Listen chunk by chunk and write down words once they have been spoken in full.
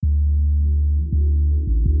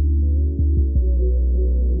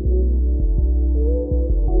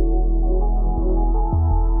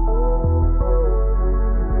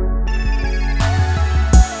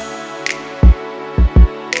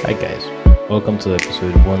welcome to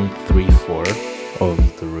episode 134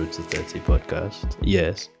 of the Road to 30 podcast.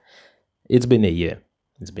 Yes, it's been a year.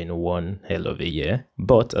 It's been one hell of a year.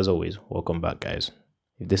 But as always, welcome back, guys.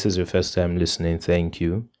 If this is your first time listening, thank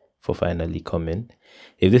you for finally coming.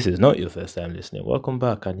 If this is not your first time listening, welcome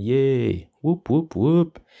back and yay! Whoop, whoop,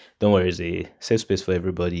 whoop. Don't worry, it's a safe space for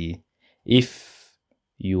everybody. If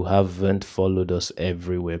you haven't followed us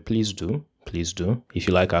everywhere, please do. Please do. If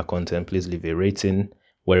you like our content, please leave a rating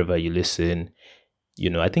wherever you listen.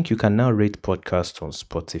 I think you can now rate podcasts on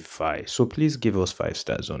Spotify. So please give us 5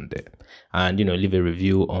 stars on there. And, leave a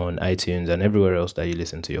review on iTunes and everywhere else that you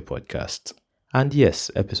listen to your podcast. And yes,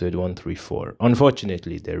 episode 134.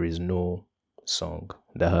 Unfortunately, there is no song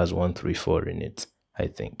that has 134 in it, I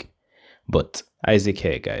think. But Isaac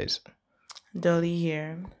here, guys. Dolly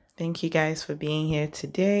here. Thank you guys for being here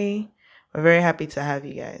today. We're very happy to have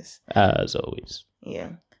you guys. As always. Yeah.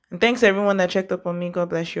 And thanks to everyone that checked up on me. God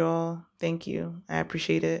bless you all. Thank you. I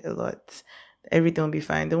appreciate it a lot. Everything will be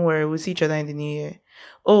fine. Don't worry. We'll see each other in the new year.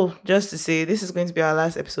 Oh, just to say, this is going to be our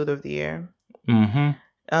last episode of the year.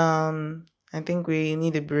 I think we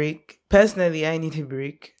need a break. Personally, I need a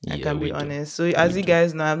break. I can be honest. So as you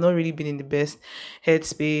guys know, I've not really been in the best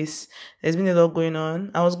headspace. There's been a lot going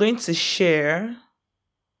on. I was going to share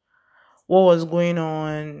what was going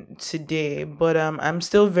on today, but I'm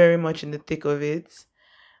still very much in the thick of it.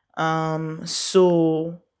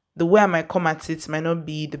 So the way I might come at it might not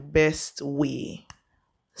be the best way.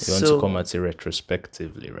 You want to come at it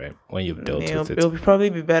retrospectively, right? When you've dealt with it. It'll probably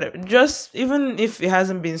be better. Just even if it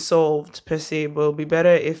hasn't been solved per se, but it'll be better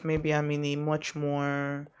if maybe I'm in a much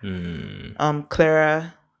more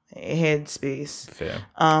clearer headspace. Fair.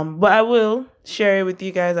 But I will share it with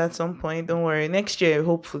you guys at some point. Don't worry. Next year,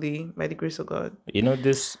 hopefully, by the grace of God.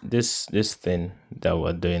 This thing that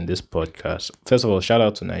we're doing, this podcast. First of all, shout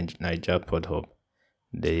out to Niger Pod Hub.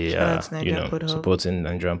 They are, supporting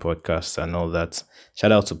Nigerian podcasts and all that.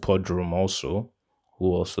 Shout out to Podroom also,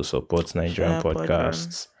 who also supports Nigerian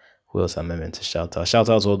podcasts. Who else am I meant to shout out? Shout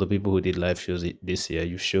out to all the people who did live shows this year.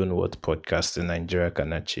 You've shown what podcasts in Nigeria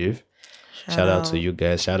can achieve. Shout out to you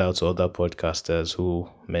guys. Shout out to other podcasters who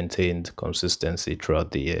maintained consistency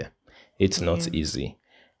throughout the year. It's not easy.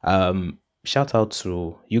 Shout out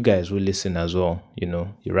to you guys who listen as well.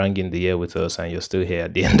 You rang in the year with us and you're still here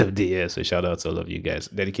at the end of the year. So shout out to all of you guys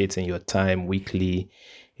dedicating your time weekly,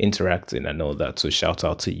 interacting and all that. So shout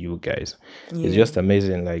out to you guys. Yeah. It's just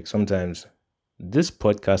amazing. Like sometimes this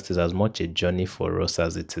podcast is as much a journey for us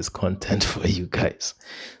as it is content for you guys.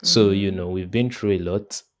 So, we've been through a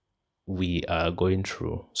lot. We are going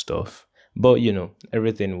through stuff. But,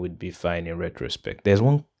 everything would be fine in retrospect. There's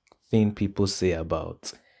one thing people say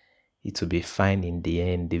about it will be fine in the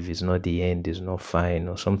end. If it's not the end, it's not fine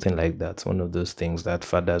or something like that. One of those things that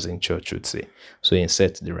fathers in church would say. So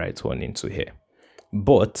insert the right one into here.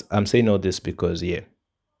 But I'm saying all this because,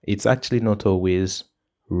 it's actually not always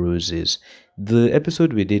roses. The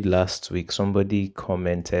episode we did last week, somebody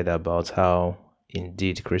commented about how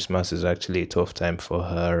indeed Christmas is actually a tough time for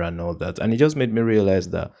her and all that. And it just made me realize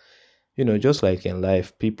that, just like in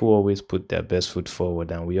life, people always put their best foot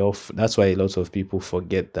forward, and that's why a lot of people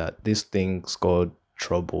forget that this thing's called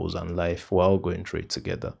troubles and life, we're all going through it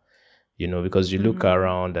together, because you look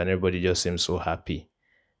around and everybody just seems so happy,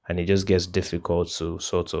 and it just gets difficult to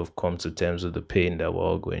sort of come to terms with the pain that we're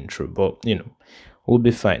all going through. But, we'll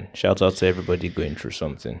be fine. Shout out to everybody going through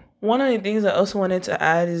something. One of the things I also wanted to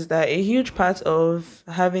add is that a huge part of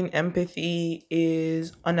having empathy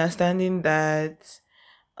is understanding that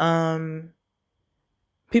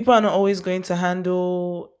people are not always going to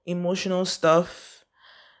handle emotional stuff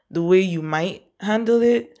the way you might handle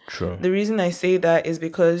it. True. The reason I say that is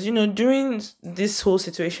because, during this whole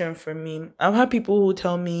situation for me, I've had people who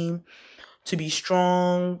tell me to be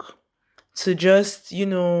strong, to just,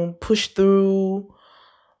 push through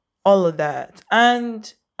all of that.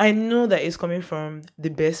 And I know that it's coming from the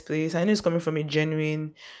best place. I know it's coming from a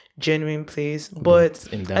genuine place. But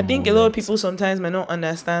I think a lot of people sometimes might not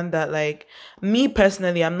understand that, like, me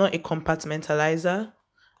personally, I'm not a compartmentalizer.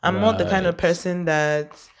 I'm not the kind of person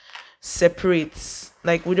that separates.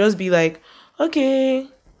 Like, we'll just be like, okay,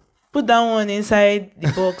 put that one inside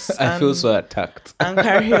the box. I feel so attacked. And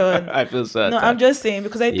carry on. I feel so attacked. No, I'm just saying,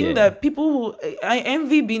 because I think that people I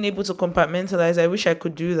envy being able to compartmentalize. I wish I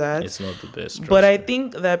could do that. It's not the best. But I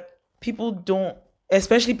think that people don't,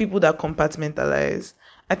 especially people that compartmentalize,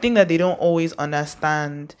 I think that they don't always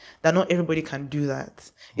understand that not everybody can do that.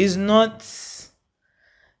 It's not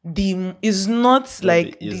the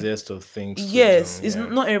easiest of things. Yes,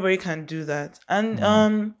 not everybody can do that.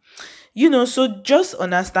 And so just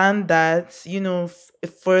understand that,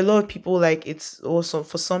 for a lot of people, like, it's also,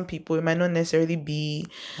 for some people, it might not necessarily be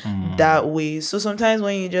that way. So sometimes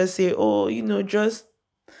when you just say, oh, just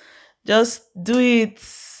do it,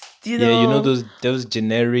 those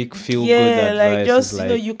generic feel good advice, like, just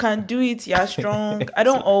you can do it, you're strong. I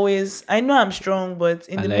know I'm strong, but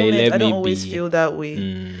in the moment I don't always feel that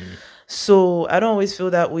way. So I don't always feel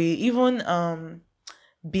that way. Even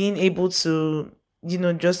being able to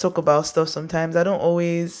just talk about stuff sometimes,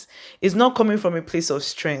 it's not coming from a place of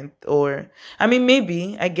strength, or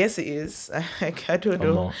maybe, I guess it is. I don't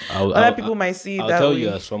know. Other people might see it that way. I'll tell you,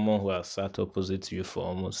 as someone who has sat opposite to you for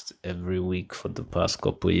almost every week for the past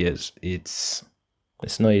couple of years, it's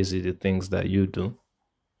not easy, the things that you do.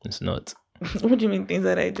 It's not. What do you mean, things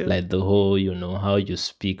that I do? Like the whole, how you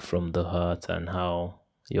speak from the heart and how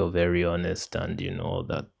you're very honest and all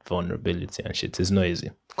that vulnerability and shit. It's not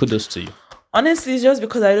easy. Kudos to you. Honestly, it's just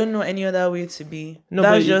because I don't know any other way to be. No,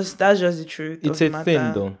 that's just the truth. It's a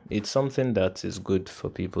thing, though. It's something that is good for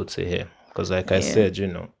people to hear. Because like I said,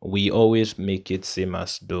 we always make it seem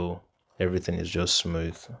as though everything is just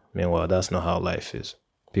smooth. Meanwhile, that's not how life is.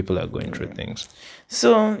 People are going through things.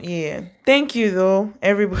 So, thank you, though,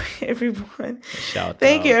 everyone.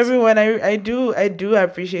 Thank you, everyone. I do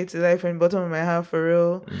appreciate it, like, from the bottom of my heart, for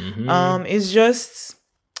real. Mm-hmm.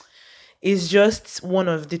 It's just one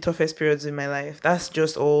of the toughest periods in my life. That's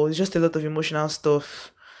just all. It's just a lot of emotional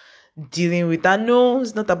stuff dealing with. I know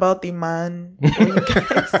it's not about the man. You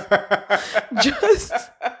guys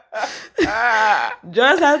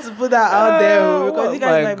just had to put that out there, because you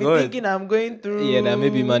guys might be thinking I'm going through. Yeah, that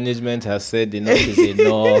maybe management has said enough is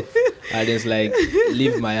enough. And it's like,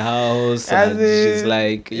 leave my house. And she's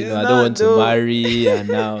like, I don't want to marry. And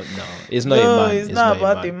now, no, it's not a man. It's not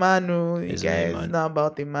about the man, you guys. It's not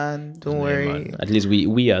about the man. Don't worry. At least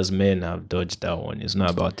we as men have dodged that one. It's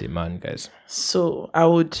not about the man, guys. So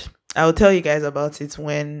I'll tell you guys about it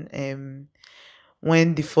when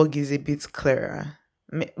the fog is a bit clearer.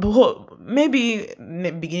 Maybe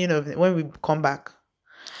beginning of when we come back.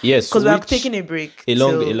 Yes, because we're taking a break. A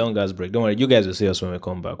long ass break. Don't worry, you guys will see us when we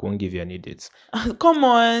come back. Won't give you any dates. Come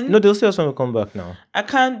on. No, they'll see us when we come back now. I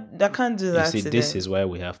can't do that. You see, this is why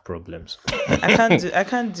we have problems. I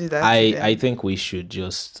can't do that. I think we should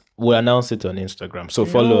we'll announce it on Instagram. So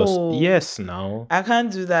follow us. Yes, now. I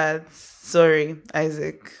can't do that. Sorry,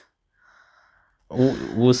 Isaac.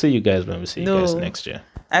 We'll see you guys when we see you guys next year.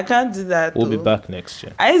 I can't do that. We'll be back next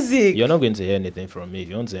year. Isaac, you're not going to hear anything from me. If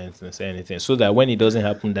you want to say anything, so that when it doesn't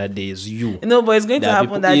happen that day, it's you. No, but it's going to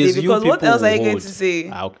happen that day, because what else are you going to say?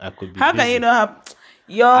 I could be How busy. Can you not have?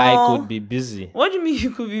 I could be busy. What do you mean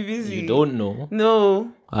you could be busy? You don't know.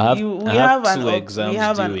 No. We have two exams. We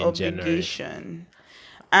have an obligation,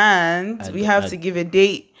 and we have to give a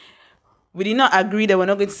date. We did not agree that we're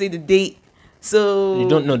not going to say the date. So you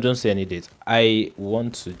don't say any date. I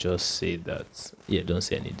want to just say that. Yeah, don't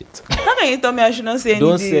say any date. How can you tell me I should not say any date?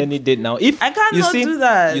 Don't say any date now. If I can't do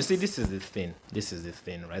that. You see, this is the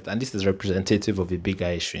thing, right? And this is representative of a bigger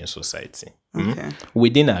issue in society. Okay. We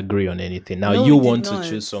didn't agree on anything. Now you want to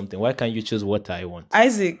choose something. Why can't you choose what I want?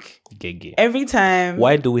 Isaac. Gege. Every time.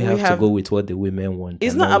 Why do we have to go with what the women want?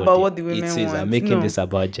 It's not about what the women want. I'm making this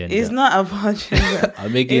about gender. It's not about gender.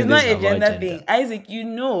 I'm making this about gender. It's not a gender thing. Isaac, you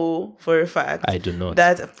know for a fact. I do not.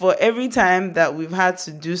 That for every time that we've had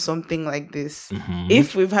to do something like this,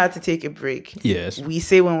 if we've had to take a break, yes, we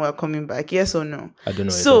say when we're coming back, yes or no? I don't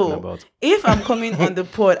know what you're talking about. If I'm coming on the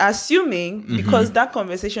pod, assuming because that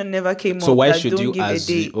conversation never came up, so why should you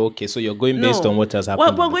assume? Okay, so you're going based on what has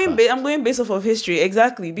happened. Well, I'm going based off of history,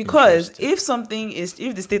 exactly, because if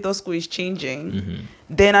the status quo is changing,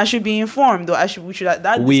 then I should be informed, or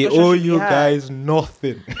we owe you guys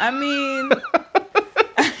nothing. I mean,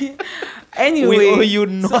 anyway, we owe you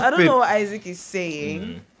nothing. So I don't know what Isaac is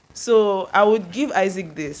saying. So I would give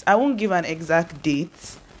Isaac this. I won't give an exact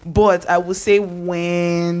date, but I will say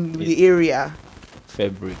when the area.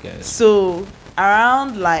 February, guys. So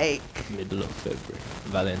around like middle of February,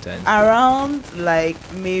 Valentine's. Around like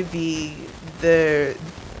maybe the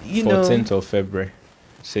 14th of February.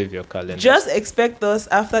 Save your calendar. Just expect us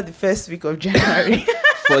after the first week of January.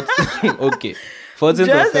 Okay.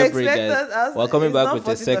 14th of February, guys. We're coming back with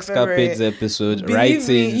a Sex Carpets episode. Believe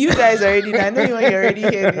me, you guys already. I know when you already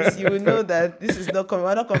hear this, you will know that this is not coming.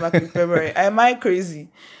 We're not coming back in February. Am I crazy?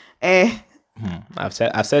 I've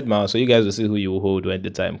said mine, so you guys will see who you will hold when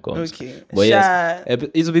the time comes. Okay. But yes,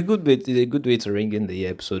 it's a good way to ring in the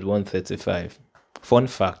episode 135. Fun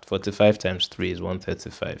fact: 45 times 3 is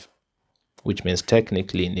 135, which means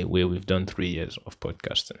technically, in a way, we've done 3 years of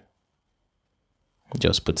podcasting.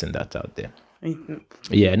 Just putting that out there.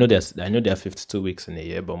 Yeah, I know there are 52 weeks in a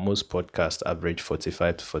year, but most podcasts average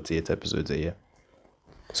 45 to 48 episodes a year.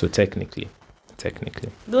 So technically.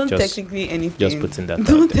 Don't technically anything. Just putting that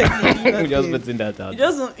Don't out there. technically Just putting that out.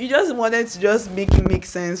 You just wanted to just make it make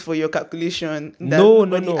sense for your calculation that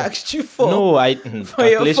nobody asked you for. No, for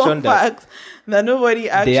your fun fact that nobody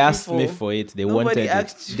asked you for. They asked me for it. They wanted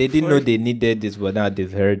it. They didn't know they needed this, but now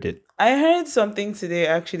they've heard it. I heard something today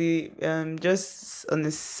actually, just on the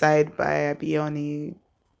side by on a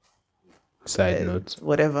side note.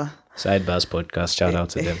 Whatever. Sidebars podcast. Shout out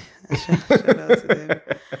to them. Shout out to them.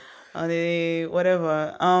 On a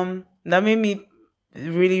whatever. That made me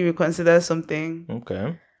really reconsider something.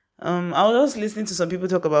 Okay. I was just listening to some people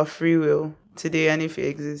talk about free will today and if it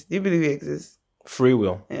exists. Do you believe it exists? Free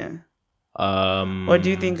will. Yeah. Or do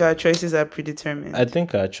you think our choices are predetermined? I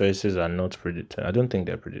think our choices are not predetermined. I don't think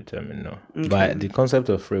they're predetermined, no. Okay. But the concept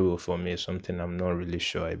of free will for me is something I'm not really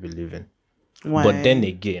sure I believe in. Why? But then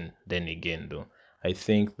again though, I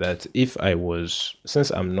think that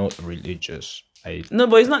since I'm not religious, No,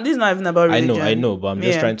 but this is not even about religion. I know, but I'm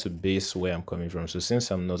just trying to base where I'm coming from. So since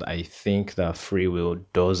I'm not, I think that free will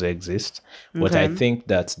does exist, but I think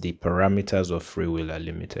that the parameters of free will are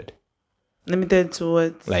limited. Limited to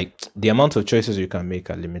what? Like the amount of choices you can make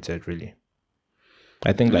are limited, really.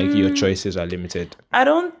 I think your choices are limited. I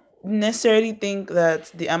don't necessarily think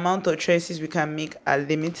that the amount of choices we can make are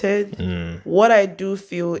limited. What I do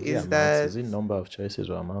feel is that... Is it number of choices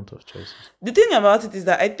or amount of choices? The thing about it is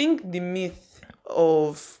that I think the myth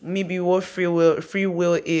of maybe what free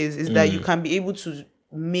will is that you can be able to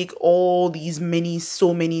make all these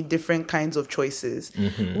so many different kinds of choices,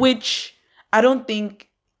 which I don't think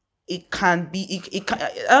it can be.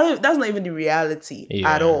 That's not even the reality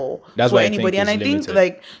at all. That's for anybody. And I think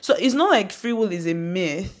so it's not like free will is a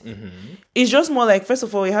myth. It's just more like, first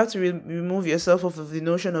of all, you have to remove yourself off of the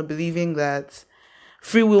notion of believing that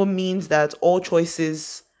free will means that all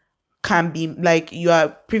choices can be you are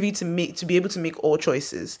privy to be able to make all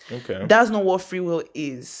choices. Okay, that's not what free will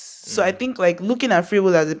is. So I think looking at free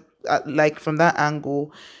will as from that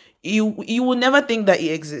angle, you will never think that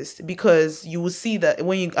it exists, because you will see that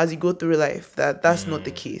as you go through life that's not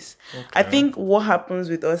the case. Okay. I think what happens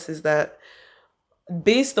with us is that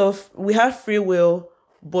we have free will,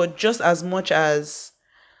 but just as much as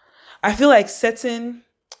I feel like certain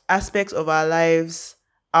aspects of our lives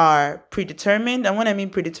are predetermined. And when I mean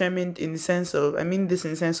predetermined in the sense of,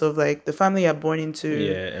 the family you're born into,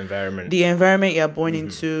 the environment you're born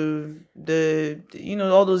into,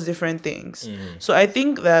 all those different things. So I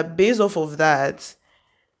think that based off of that,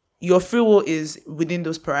 your free will is within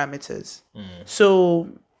those parameters. So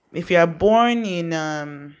if you are born in,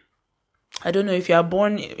 if you are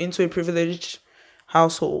born into a privileged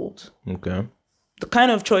household, okay, the kind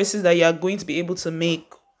of choices that you are going to be able to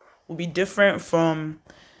make will be different from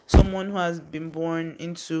someone who has been born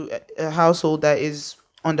into a household that is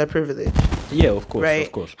underprivileged. Yeah, of course, right?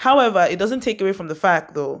 Of course. However, it doesn't take away from the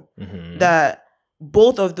fact, though, that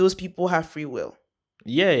both of those people have free will.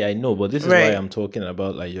 Yeah, I know, but this is why I'm talking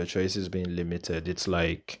about your choices being limited. It's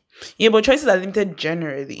but choices are limited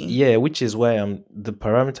generally. Yeah, which is why the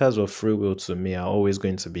parameters of free will to me are always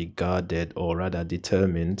going to be guarded, or rather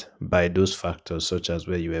determined by those factors, such as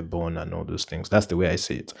where you were born and all those things. That's the way I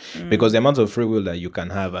see it. Because the amount of free will that you can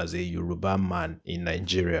have as a Yoruba man in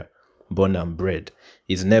Nigeria, born and bred,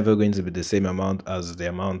 is never going to be the same amount as the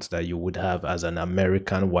amount that you would have as an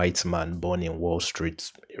American white man born in Wall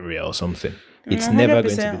Street area or something. It's never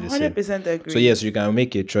going to be the same. 100% agree. So yes, you can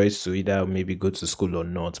make a choice to either maybe go to school or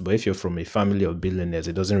not. But if you're from a family of billionaires,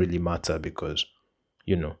 it doesn't really matter, because,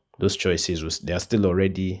 those choices, they are still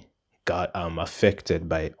already affected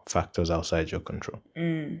by factors outside your control.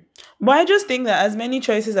 But I just think that as many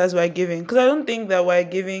choices as we're giving, because I don't think that we're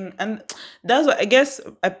giving, and that's what I guess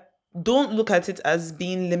I don't look at it as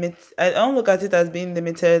being limited. I don't look at it as being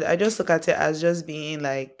limited. I just look at it as just being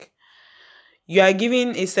you are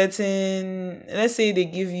given a certain, let's say they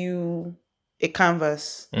give you a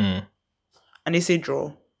canvas and they say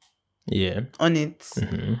draw on it.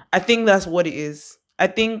 I think that's what it is. I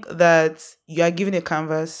think that you are given a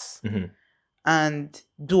canvas and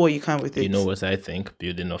do what you can with it. You know what I think,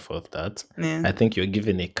 building off of that? Yeah. I think you're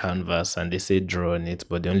given a canvas and they say draw on it,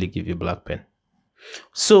 but they only give you black pen.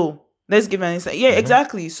 So let's give an insight. Yeah,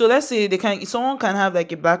 exactly. So let's say someone can have a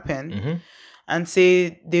black pen and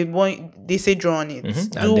say they say draw on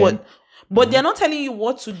it. Do what? But they're not telling you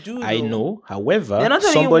what to do. I know. However,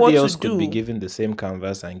 somebody else could be given the same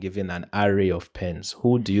canvas and given an array of pens.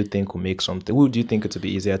 Who do you think will make something? Who do you think it would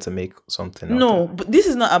be easier to make something? No, but this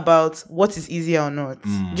is not about what is easier or not. Do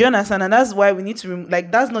you understand? And that's why we need to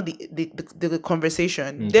that's not the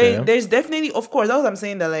conversation. Okay. There's definitely, of course, that's what I'm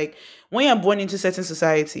saying, that like when you're born into certain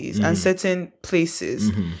societies and certain places,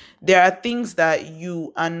 there are things that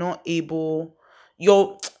you are not able.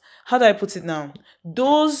 How do I put it now?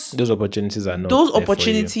 Those opportunities are not. Those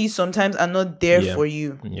opportunities sometimes are not there for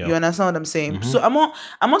you. Yeah. You understand what I'm saying? So I'm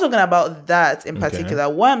not talking about that in particular.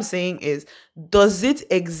 What I'm saying is, does it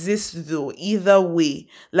exist though? Either way,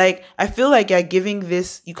 like I feel like you're giving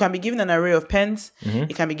this. You can be given an array of pens.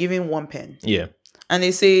 You can be given one pen. Yeah. And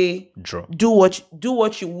they say, draw. Do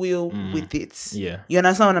what you will with it. Yeah. You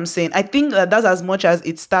understand what I'm saying? I think that's as much as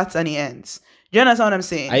it starts and it ends. Do you understand what I'm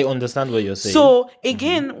saying? I understand what you're saying. So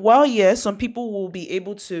again, while yes, some people will be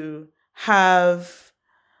able to have,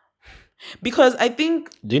 because I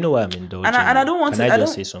think. Do you know why I'm indulging? And I don't want to. Can I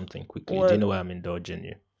just say something quickly? What? Do you know why I'm indulging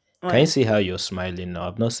you? What? Can you see how you're smiling now?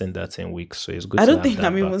 I've not seen that in weeks, so it's good. I don't think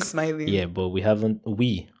I'm even smiling. Yeah, but we haven't.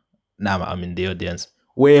 Now I'm in the audience.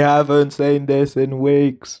 We haven't seen this in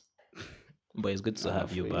weeks. But it's good to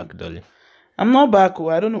have you back, Dolly. I'm not back.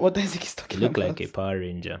 I don't know what Isaac is talking about. You look like a Power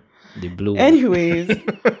Ranger. The blue. Anyways,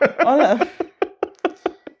 why are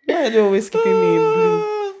they always keeping me in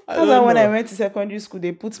blue? That's why when I went to secondary school,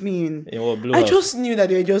 they put me in what, blue I house? just knew that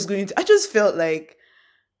they were just going to. I just felt like.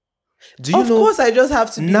 Do you know? Of course, I just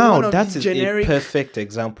have to be now. One of That the is generic... a perfect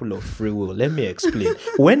example of free will. Let me explain.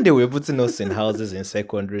 When they were putting us in houses in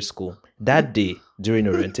secondary school, that day during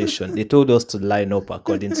orientation, they told us to line up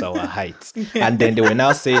according to our height, and then they were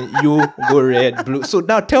now saying you go red, blue. So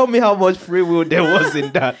now tell me how much free will there was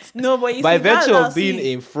in that. No, but you by see, virtue of being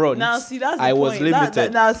in front, now see that's the I was point.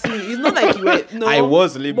 limited. Now see, it's not like you were. No, I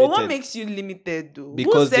was limited. But what makes you limited, though?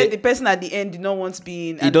 Because who said the person at the end did not want to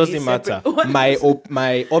be in? It doesn't matter.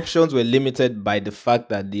 My options were limited by the fact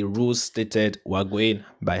that the rules stated we're going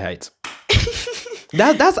by height.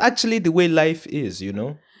 That's actually the way life is, you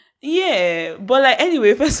know. Yeah, but like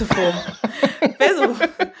anyway, first of all,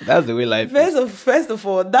 that's the way life is. First of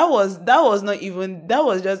all, that was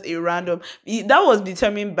just a random. That was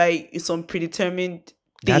determined by some predetermined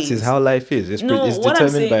things. That is how life is. It's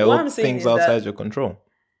determined by all things outside your control.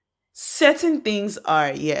 Certain things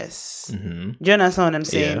are, yes. Do you understand what I'm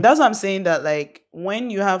saying? Yeah. That's what I'm saying, that like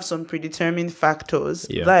when you have some predetermined factors,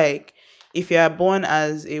 like if you are born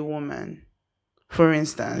as a woman, for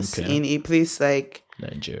instance, in a place like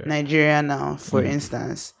Nigeria now, for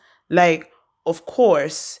instance, like of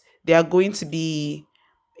course there are going to be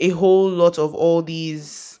a whole lot of all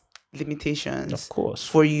these limitations, of course,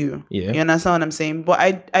 for you. You understand what I'm saying? But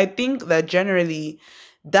I think that generally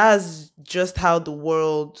that's just how the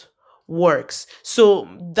world works. So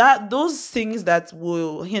that those things that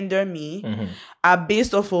will hinder me are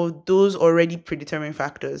based off of those already predetermined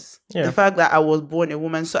factors. The fact that I was born a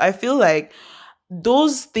woman. So I feel like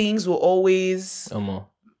those things will always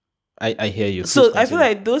I hear you. So I feel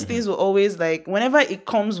like those things will always, like, whenever it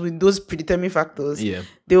comes with those predetermined factors,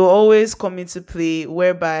 they will always come into play,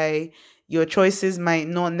 whereby your choices might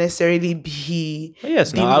not necessarily be.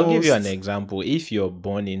 Yes, now I'll give you an example. If your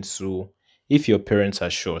parents are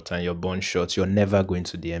short and you're born short, you're never going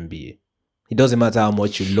to the NBA. It doesn't matter how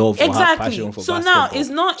much you love or have passion for basketball. Now it's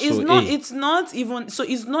not even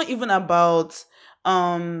about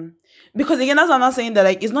because again, that's what I'm not saying, that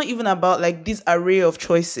like it's not even about like this array of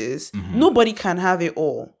choices. Nobody can have it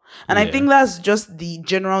all. And I think that's just the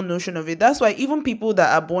general notion of it. That's why even people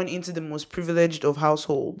that are born into the most privileged of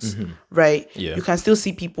households, right? You can still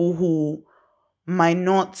see people who might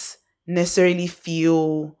not necessarily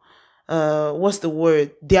feel what's the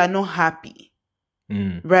word? They are not happy.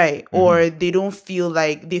 Right. Or they don't feel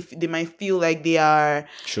like they might feel like they are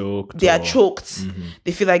choked. They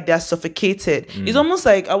feel like they are suffocated. It's almost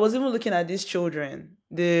like, I was even looking at these children,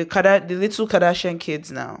 the little Kardashian kids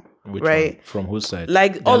now. Which right? One? From whose side?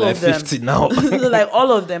 Like all of them. 50 now. Like all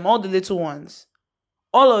of them, all the little ones.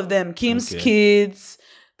 All of them. Kim's kids,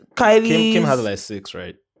 Kylie's. Kim has like 6,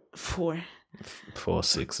 right? 4. 4,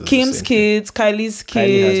 6. Kim's kids, Kylie's kids.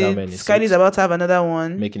 Kylie has how many? 6? Kylie's about to have another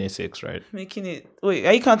one. Making it 6, right? Wait,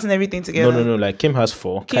 are you counting everything together? No. Like Kim has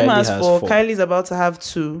 4. Kim has 4. Kylie's about to have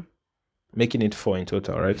 2. Making it 4 in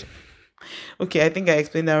total, right? Okay, I think I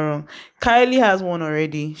explained that wrong. Kylie has 1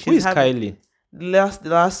 already. Who is Kylie? The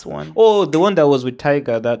last one. Oh, the one that was with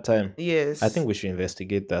Tiger that time. Yes. I think we should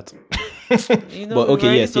investigate that. But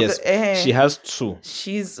okay, yes. She has 2.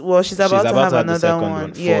 She's about to have another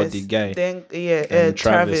one. Yes. For the guy. Then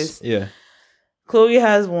Travis. Yeah. Chloe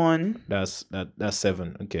has 1. That's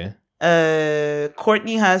 7. Okay.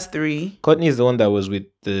 Courtney has 3. Courtney is the one that was with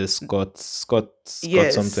the Scott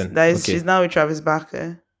yes, something. That is, she's now with Travis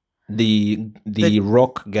Barker. The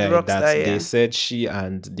rock guy rock that star, they said she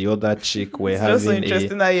and the other chick were it's having also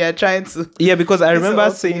interesting that you're trying to. Yeah, because I remember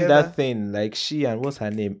saying that thing, like she and what's her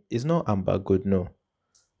name? It's not Amber Good, no.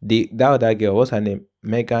 That other girl, what's her name?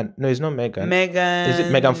 Megan. No, it's not Megan. Is it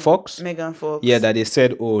Megan Fox? Megan Fox. Yeah, that they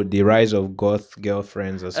said, oh, the rise of goth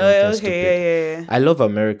girlfriends or something. Okay, stupid. Yeah. I love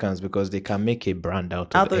Americans because they can make a brand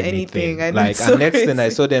out of anything. I know, like, so and next crazy. thing I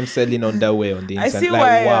saw them selling underwear on the internet. I see like,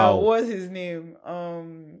 why. Wow. What's his name?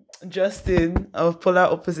 Justin of Polar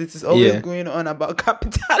Opposites is always going on about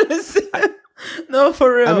capitalism. No,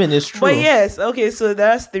 for real. I mean, it's true. But yes, okay, so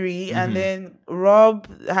that's 3, and then Rob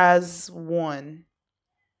has 1.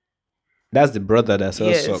 That's the brother that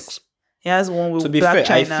sells socks. He has 1 with to be Black fair,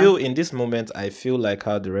 China. I feel in this moment, I feel like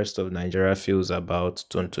how the rest of Nigeria feels about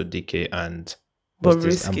Tonto Dike and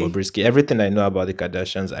Bobrisky. Everything I know about the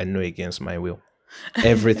Kardashians, I know against my will.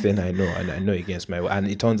 Everything I know, and I know against my will. And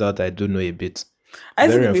it turns out I do know a bit. I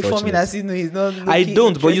think before me as he's not. I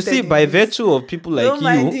don't, but you see, by virtue of people like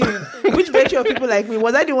which virtue of people like me?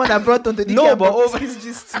 Was I the one that brought Tonto Dike? No, but over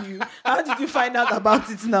just to you. How did you find out about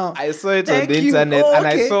it now? I saw it on the internet, and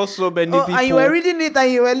I saw so many people. And you were reading it,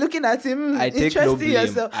 and you were looking at him. I take no blame.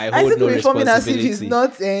 Yourself. I hold no responsibility. He's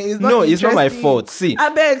not. No, it's not my fault. See, I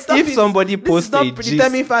beg, stop if somebody posted a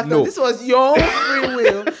gist, no, this was your own free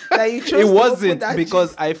will that you chose. It wasn't because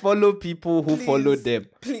gist. I follow people who follow them.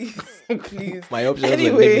 Please. My options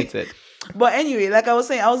were limited. But anyway, like I was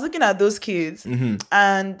saying, I was looking at those kids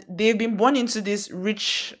and they've been born into this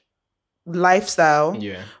rich lifestyle.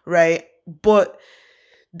 Yeah. Right. But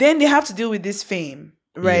then they have to deal with this fame,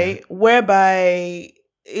 right? Yeah. Whereby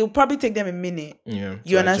it'll probably take them a minute. Yeah.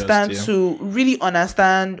 You understand? To really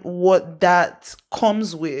understand what that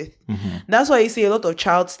comes with. That's why you see a lot of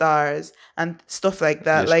child stars and stuff like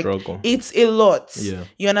that. Like it's a lot. Yeah.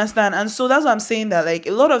 You understand? And so that's what I'm saying, that like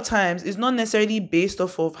a lot of times it's not necessarily based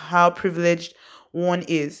off of how privileged one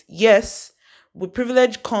is. Yes, with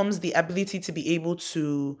privilege comes the ability to be able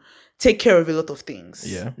to take care of a lot of things.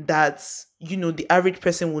 Yeah. That's, the average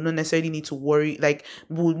person will not necessarily need to worry, like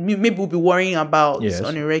maybe will be worrying about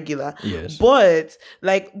on a regular. Yes. But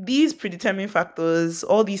like these predetermined factors,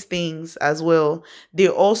 all these things as well, they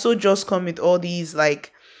also just come with all these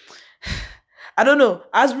like, I don't know,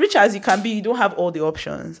 as rich as you can be, you don't have all the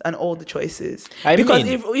options and all the choices. Because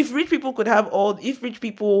if rich people could have if rich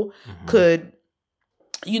people could,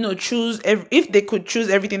 choose, if they could choose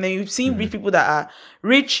everything, then you've seen rich people that are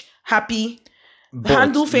rich, happy,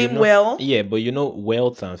 handle fame well. Yeah, but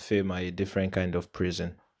wealth and fame are a different kind of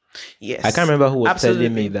prison. Yes. I can't remember who was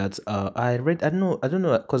telling me that. I don't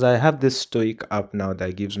know, because I have this Stoic app now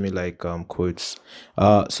that gives me like quotes.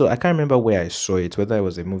 So I can't remember where I saw it, whether it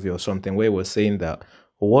was a movie or something, where it was saying that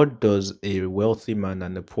what does a wealthy man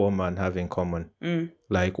and a poor man have in common?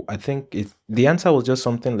 Like, I think the answer was just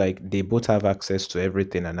something like they both have access to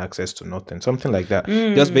everything and access to nothing, something like that.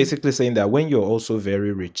 Just basically saying that when you're also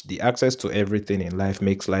very rich, the access to everything in life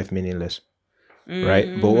makes life meaningless,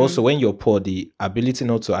 right? But also when you're poor, the ability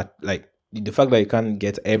not to the fact that you can't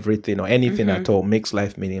get everything or anything at all makes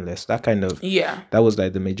life meaningless. That kind of that was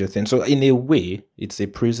like the major thing. So in a way, it's a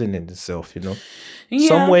prison in itself,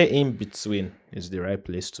 Somewhere in between is the right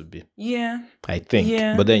place to be. Yeah. I think.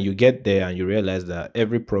 Yeah. But then you get there and you realize that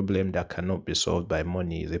every problem that cannot be solved by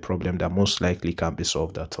money is a problem that most likely can't be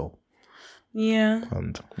solved at all. Yeah.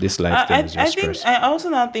 And this life thing is just stress. I also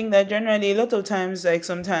now think that generally a lot of times, like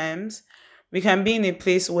sometimes we can be in a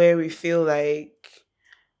place where we feel like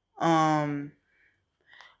don't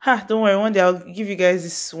worry, one day I'll give you guys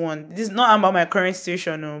this one. This is not about my current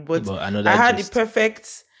situation, but I had the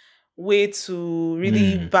perfect way to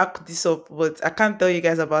really back this up, but I can't tell you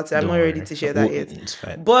guys about it. I'm not ready to share that yet. It's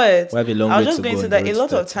fine. But I was just going to that a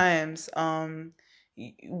lot of times, how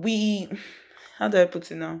do I put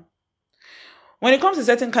it now? When it comes to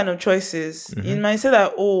certain kind of choices, you might say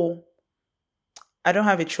that, I don't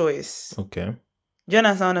have a choice. Okay. Do you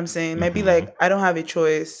understand what I'm saying? Might be like, I don't have a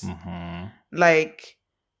choice. Like,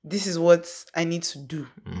 this is what I need to do.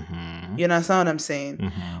 You understand what I'm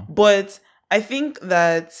saying? But I think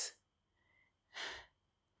that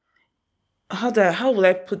how will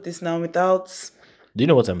I put this now without... Do you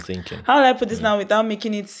know what I'm thinking? How will I put this now without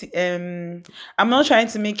making it... I'm not trying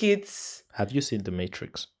to make it... Have you seen The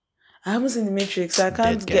Matrix? I haven't seen The Matrix. So I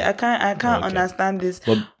can't understand this.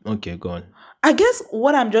 But, okay, go on. I guess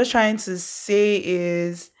what I'm just trying to say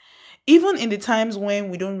is, even in the times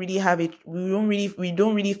when we don't really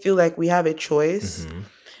feel like we have a choice,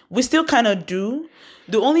 we still kind of do.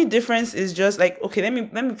 The only difference is just like, okay, let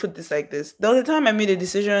me put this like this. There was a time I made a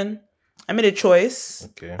decision I made a choice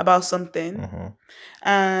about something. Mm-hmm.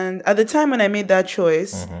 And at the time when I made that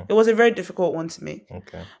choice, it was a very difficult one to make.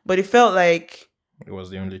 Okay. But it felt like it was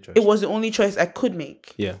the only choice. It was the only choice I could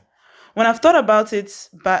make. Yeah. When I've thought about it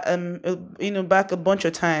back, back a bunch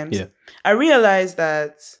of times, I realized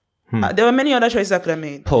that there were many other choices I could have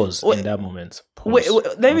made. Pause in that moment. Pause.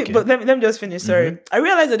 Wait, let me just finish. Sorry. I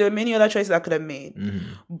realized that there were many other choices I could have made.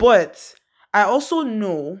 But I also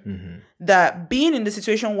know that being in the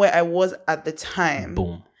situation where I was at the time.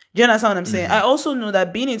 Boom. Do you understand what I'm saying? I also know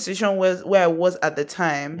that being in a situation where I was at the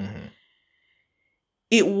time,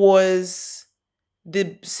 it was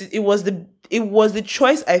the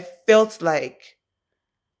choice I felt like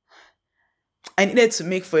I needed to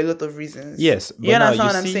make for a lot of reasons. Yes. You understand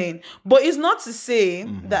what I'm saying? But it's not to say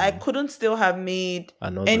that I couldn't still have made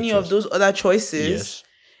any of those other choices. Yes.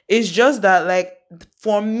 It's just that, like,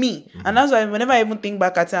 for me, and that's why whenever I even think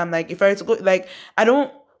back at it, I'm like, if I were to go, like, I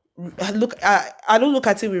don't look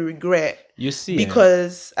at it with regret. You see,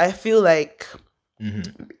 because I feel like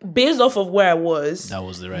based off of where I was, that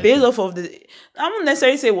was the right. Based off of I don't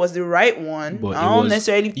necessarily say it was the right one. But I don't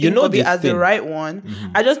necessarily think of it as the right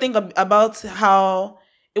one. I just think about how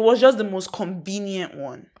it was just the most convenient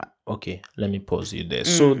one. Okay, let me pause you there.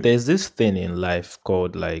 So there's this thing in life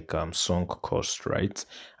called like sunk cost, right?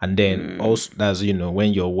 And then also that's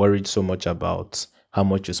when you're worried so much about how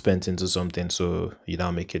much you spent into something, so you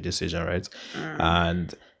now make a decision, right?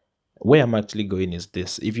 And where I'm actually going is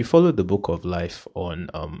this. If you follow the Book of Life on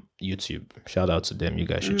YouTube, shout out to them, you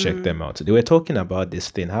guys should check them out. They were talking about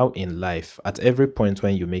this thing, how in life, at every point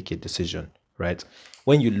when you make a decision, right?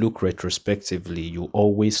 When you look retrospectively, you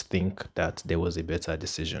always think that there was a better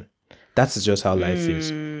decision. That's just how life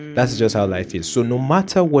is. That's just how life is. So no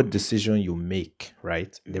matter what decision you make,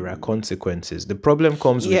 right, there are consequences. The problem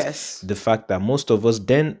comes with the fact that most of us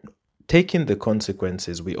then, taking the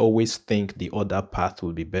consequences, we always think the other path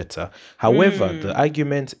will be better. However, the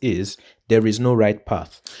argument is there is no right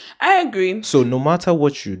path. I agree. So no matter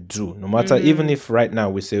what you do, no matter, even if right now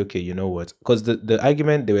we say, okay, you know what? Because the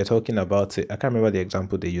argument they were talking about, I can't remember the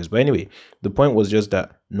example they used. But anyway, the point was just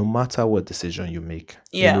that no matter what decision you make,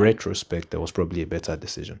 in retrospect, there was probably a better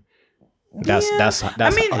decision. That's I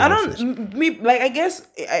mean, I guess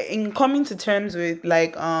in coming to terms with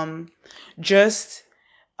like just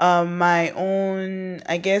my own,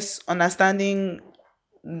 I guess, understanding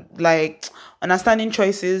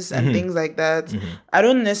choices and things like that. I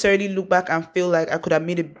don't necessarily look back and feel like I could have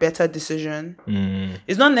made a better decision.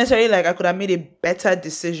 It's not necessarily like I could have made a better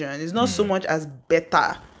decision. It's not so much as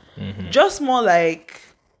better. Just more like,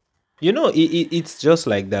 it's just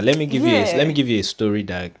like that. Let me give you a story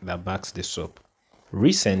that backs this up.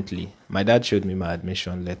 Recently, my dad showed me my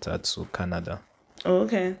admission letter to Canada. Oh,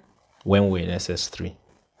 okay. When we're in SS3.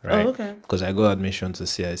 Right? Oh, okay. Because I got admission to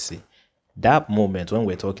CIC. That moment when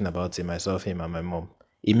we're talking about it, myself, him, and my mom,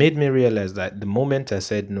 it made me realize that the moment I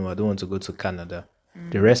said, no, I don't want to go to Canada,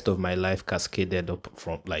 the rest of my life cascaded up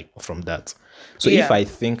from that. So if I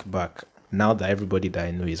think back, now that everybody that I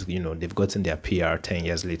know is, they've gotten their PR 10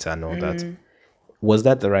 years later and all that, was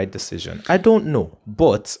that the right decision? I don't know.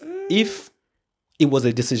 But if it was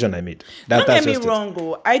a decision I made. Don't get me wrong,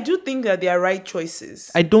 though. I do think that they are right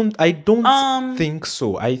choices. I don't think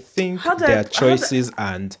so. I think they are choices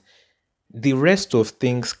and the rest of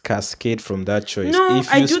things cascade from that choice. No,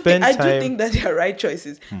 I do think that they are right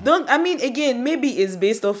choices. Again, maybe it's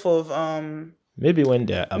based off of maybe when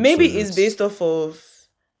they're absolute. Maybe it's based off of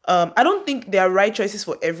I don't think they are right choices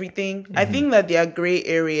for everything. I think that there are gray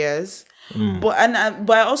areas. But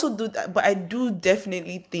I do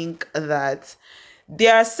definitely think that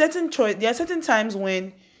there are certain times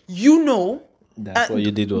when that's what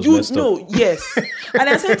you did was messed up. Yes. And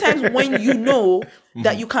there are certain times when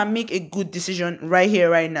that you can make a good decision right here,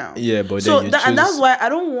 right now. Yeah, but and that's why I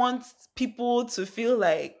don't want people to feel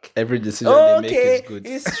like every decision they make is good.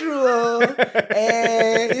 It's true.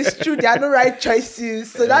 It's true. There are no right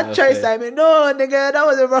choices. So that choice I made, no, nigga, that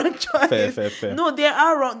was a wrong choice. Fair. No, there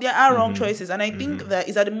are wrong choices. And I think that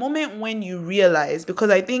is at the moment when you realize, because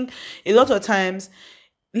I think a lot of times,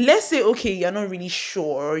 let's say, okay, you're not really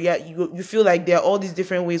sure. You feel like there are all these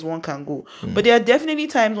different ways one can go. But there are definitely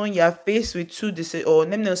times when you are faced with two decisions, or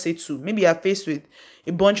let me not say two, maybe you are faced with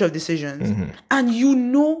a bunch of decisions and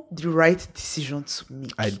the right decision to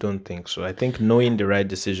make. I don't think so. I think knowing the right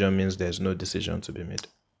decision means there's no decision to be made.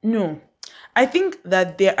 No. I think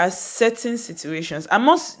that there are certain situations. I'm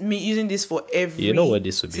not using this for every situation. You know what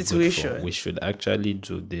this would be good for? We should actually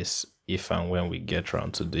do this if and when we get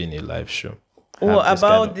around to doing a live show. Or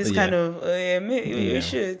about this kind of maybe we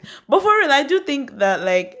should. But for real, I do think that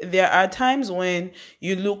like there are times when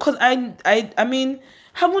you look, because I mean,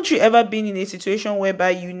 Haven't you ever been in a situation whereby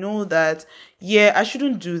you know that, yeah, I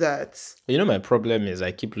shouldn't do that? You know, my problem is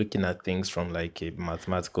I keep looking at things from like a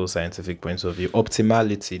mathematical, scientific point of view.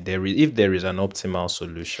 Optimality, if there is an optimal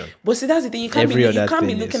solution. But see, that's the thing. You can't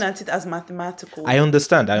be looking at it as mathematical. I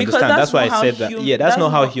understand. That's why I said that. Yeah, that's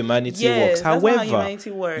not how humanity works. However,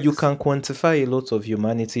 you can quantify a lot of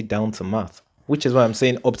humanity down to math. Which is why I'm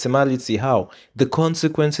saying optimality, how? The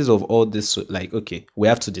consequences of all this, like, okay, we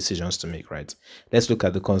have two decisions to make, right? Let's look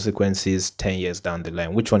at the consequences 10 years down the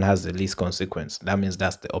line. Which one has the least consequence? That means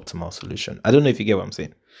that's the optimal solution. I don't know if you get what I'm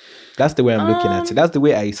saying. That's the way I'm looking at it. That's the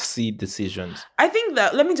way I see decisions. I think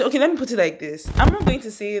that, let me put it like this. I'm not going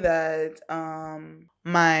to say that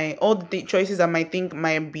all the choices I might think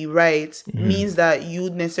might be right means that you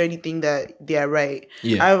necessarily think that they are right.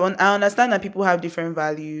 Yeah. I understand that people have different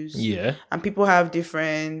values. Yeah. And people have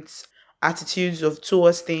different attitudes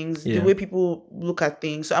towards things, the way people look at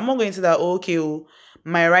things. So I'm not going to that,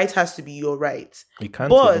 my right has to be your right. It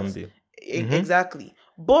can't even be. Exactly.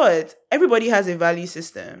 But everybody has a value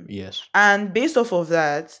system. Yes. And based off of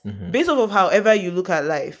that, based off of however you look at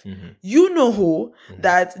life, you know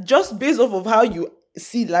that just based off of how you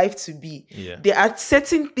see life to be, there are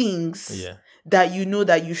certain things that you know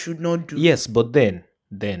that you should not do. Yes, but then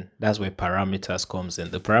that's where parameters comes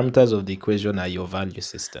in. The parameters of the equation are your value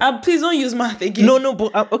system. Please don't use math again. No,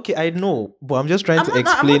 but okay, I know, but I'm just trying to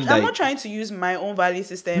explain that. I'm not trying to use my own value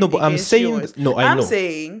system. No, but I'm saying yours. I'm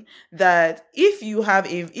saying that if you have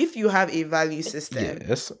a value system,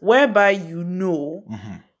 whereby you know,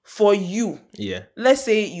 for you, let's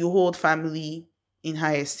say you hold family in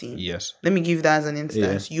high esteem. Yes. Let me give that as an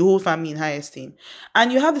instance. You hold family in high esteem,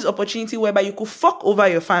 and you have this opportunity whereby you could fuck over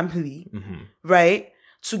your family, right?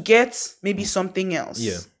 To get maybe something else.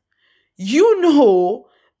 Yeah. You know,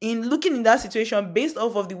 in looking in that situation, based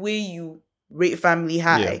off of the way you rate family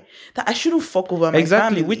high, that I shouldn't fuck over my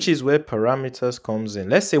family. Which is where parameters comes in.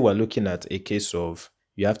 Let's say we're looking at a case of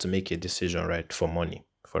you have to make a decision, right, for money,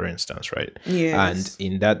 for instance, right? Yes.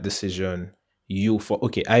 And in that decision,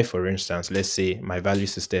 for instance, let's say my value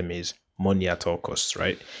system is money at all costs,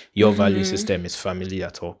 right? Your value system is family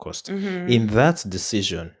at all costs. In that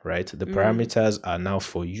decision, right, the parameters are now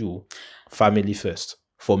for you, family first.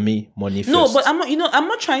 For me, money first. No, but I'm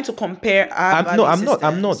not trying to compare our value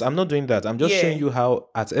systems. I'm not doing that. I'm just showing you how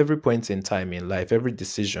at every point in time in life, every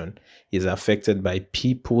decision is affected by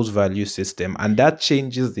people's value system, and that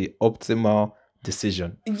changes the optimal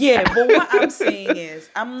decision. Yeah, but what I'm saying is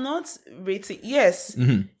I'm not rating. Yes,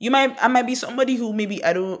 I might be somebody who maybe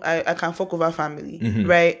I can fuck over family,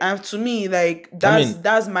 right? And to me, like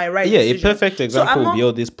that's my right. Yeah, decision. A perfect example would be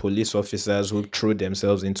all these police officers who threw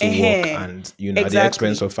themselves into work and at the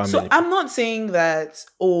expense of family. So I'm not saying that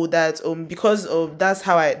because of that's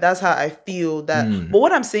how I feel that. But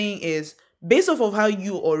what I'm saying is, based off of how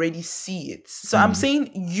you already see it. So I'm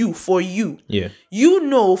saying for you. Yeah. You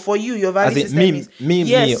know, for you, your value system is...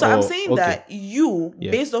 Me. So I'm saying that you,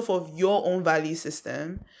 based off of your own value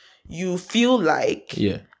system, you feel like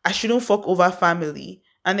I shouldn't fuck over family.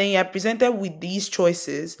 And then you're presented with these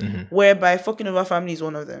choices whereby fucking over family is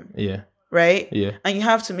one of them. Yeah. Right? Yeah. And you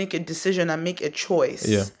have to make a decision and make a choice.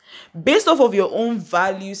 Yeah. Based off of your own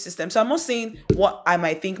value system. So I'm not saying what I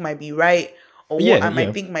might think might be right or what I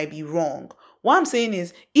might think might be wrong. What I'm saying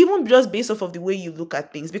is, even just based off of the way you look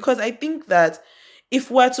at things, because I think that if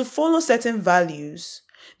we're to follow certain values,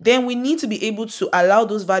 then we need to be able to allow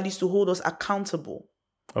those values to hold us accountable.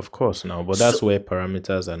 Of course, now, but that's where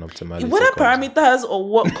parameters and optimality whether parameters or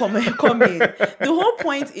what come in. The whole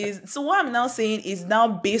point is, so what I'm now saying is now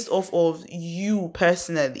based off of you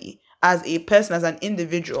personally. As a person, as an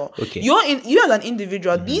individual, you as an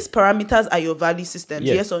individual, these parameters are your value systems,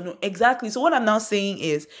 yes or no? Exactly. So what I'm now saying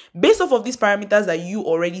is, based off of these parameters that you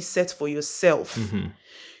already set for yourself,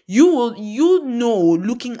 you know,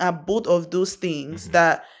 looking at both of those things,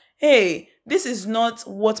 that hey, this is not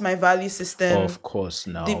what my value system. Of course,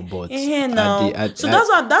 now, but so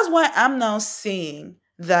that's why I'm now saying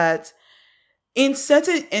that. In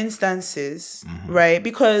certain instances, right?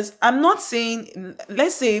 Because I'm not saying,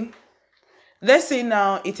 let's say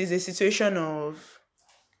now it is a situation of,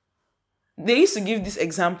 they used to give this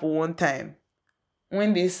example one time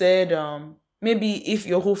when they said, maybe if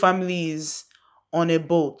your whole family is on a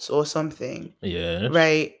boat or something,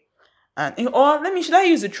 right? And should I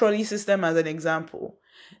use the trolley system as an example?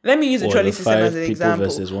 Let me use the trolley system as an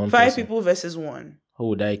example. 5 people versus 1. Who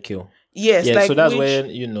would I kill? Yes, so that's when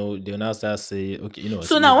they'll now start say, okay,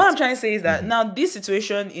 So now what I'm trying to say is that now this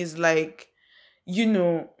situation is like,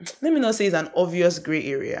 let me not say it's an obvious gray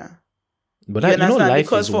area. But life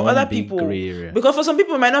because is for other people, gray area. Because for some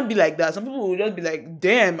people it might not be like that. Some people will just be like,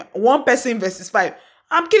 damn, 1 person versus 5.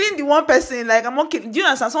 I'm killing the one person. Like, I'm not killing. Do you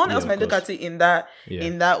understand? Someone else might look at it in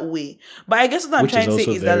that way. But I guess what I'm trying to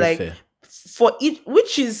say is that, like, fair. For each,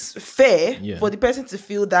 which is fair for the person to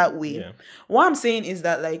feel that way. Yeah. What I'm saying is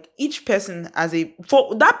that, like, each person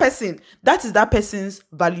for that person, that is that person's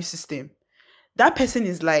value system. That person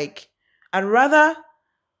is like, I'd rather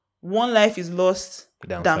one life is lost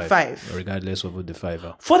than five. Regardless of who the five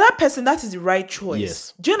are. For that person, that is the right choice.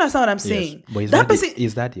 Yes. Do you understand what I'm saying? But is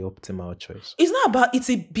that the optimal choice? It's not about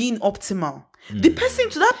it being optimal. The person,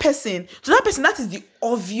 to that person, that is the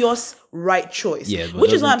obvious right choice. Yeah,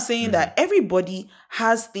 which is why I'm saying that everybody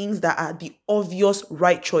has things that are the obvious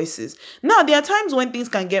right choices. Now, there are times when things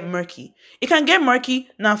can get murky. It can get murky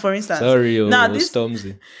now, for instance.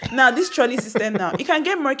 Stormzy. Now, this trolley system now, it can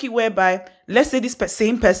get murky whereby, let's say this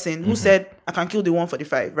same person who said, I can kill the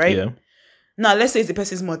 145, right? Yeah. Now, let's say it's the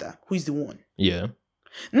person's mother who is the one. Yeah.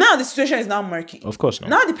 Now, the situation is now murky. Of course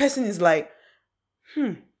not. Now, the person is like,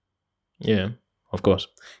 Yeah, of course.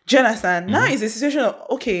 Do you understand? Now it's a situation of,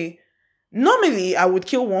 okay, normally I would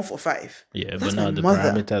kill 145. Yeah, but now the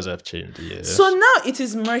parameters have changed. Yes. So now it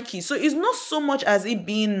is murky. So it's not so much as it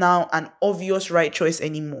being now an obvious right choice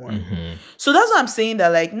anymore. So that's what I'm saying, that,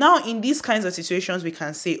 like, now in these kinds of situations, we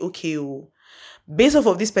can say, okay, based off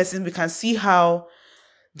of this person, we can see how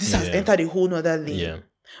this has entered a whole nother lane. Yeah.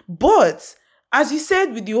 But as you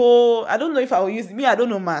said with the whole, I don't know if I will use I don't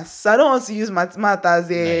know math. So I don't want to use math as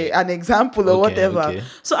an example or whatever. Okay.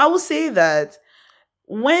 So I will say that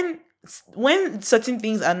when certain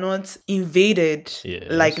things are not invaded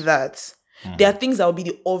like that, there are things that will be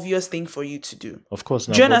the obvious thing for you to do. Of course.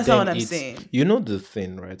 Do you understand what I'm saying? You know the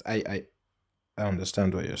thing, right? I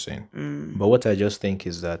understand what you're saying. But what I just think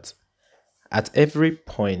is that at every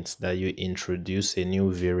point that you introduce a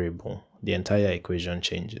new variable, the entire equation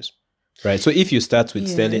changes. Right. So if you start with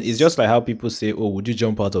Sterling, it's just like how people say, oh, would you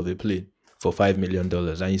jump out of a plane for $5 million?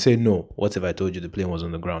 And you say, no, what if I told you the plane was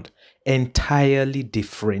on the ground? Entirely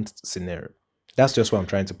different scenario. That's just what I'm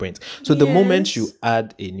trying to point. So the moment you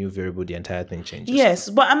add a new variable, the entire thing changes. Yes,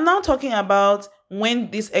 but I'm now talking about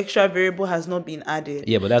when this extra variable has not been added.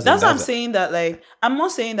 Yeah, but that's what I'm saying, that, like, I'm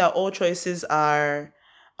not saying that all choices are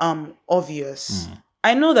obvious.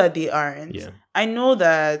 I know that they aren't. Yeah. I know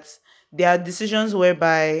that there are decisions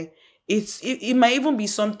whereby it might even be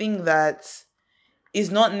something that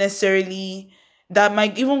is not necessarily, that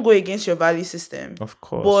might even go against your value system. Of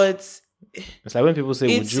course. But it's like when people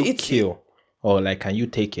say, would you kill? Or, like, can you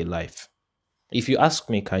take a life? If you ask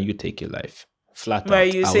me, can you take a life? Flat out,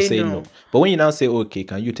 I will say no. But when you now say, okay,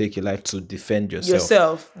 can you take a life to defend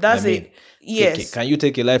yourself? That's it. Yes. Okay, can you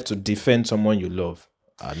take a life to defend someone you love?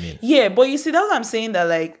 Yeah, but you see, that's what I'm saying, that,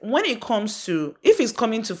 like, when it comes to, if it's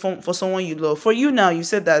coming to for someone you love, for you now, you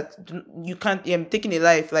said that you can't, taking a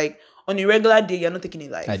life, like, on a regular day, you're not taking a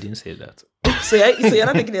life. I didn't say that. So you're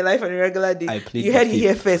not taking a life on a regular day. You heard it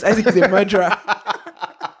here first. Isaac is a murderer.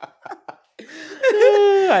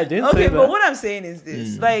 I didn't say that. Okay, but what I'm saying is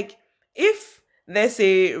this. Like, if, let's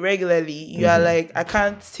say, regularly, you are like, I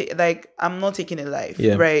can't I'm not taking a life,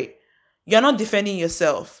 right? You're not defending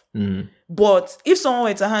yourself. But if someone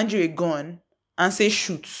were to hand you a gun and say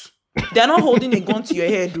shoot, they're not holding a gun to your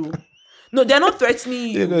head, though. No, they're not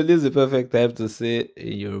threatening you. You know, this is the perfect time to say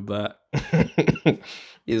in Yoruba,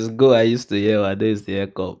 it's go, I used to hear, I used to hear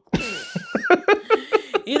cop.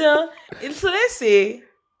 You know, so let's say,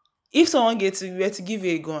 if someone were to give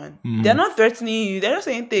you a gun, they're not threatening you. They're not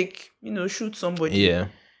saying, shoot somebody. Yeah.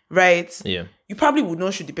 Right? Yeah. You probably would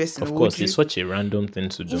not shoot the person. Of course, it's such a random thing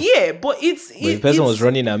to do. Yeah, but the person was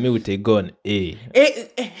running at me with a gun,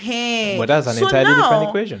 but that's an entirely different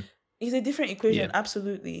equation. It's a different equation,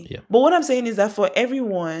 absolutely. Yeah. But what I'm saying is that for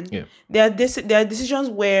everyone, there are decisions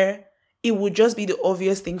where it would just be the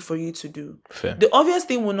obvious thing for you to do. Fair. The obvious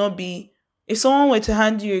thing would not be, if someone were to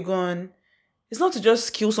hand you a gun, it's not to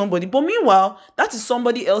just kill somebody. But meanwhile, that is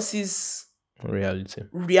somebody else's reality.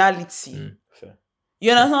 Fair.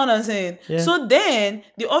 You understand what I'm saying? Yeah. So then,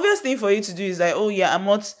 the obvious thing for you to do is like, oh yeah, I'm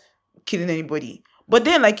not killing anybody. But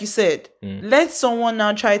then, like you said, let someone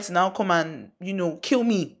now try to now come and, kill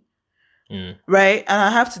me. Right? And I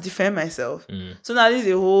have to defend myself. So now this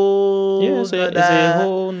is a whole it's a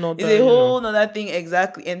whole nother thing,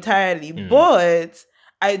 exactly, entirely. But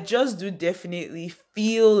I just do definitely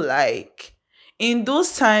feel like in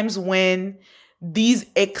those times when these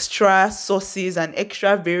extra sources and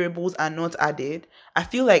extra variables are not added, I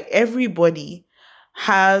feel like everybody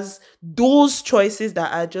has those choices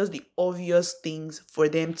that are just the obvious things for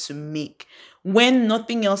them to make when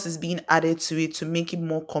nothing else is being added to it to make it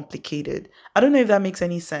more complicated. I don't know if that makes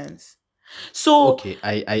any sense. So okay,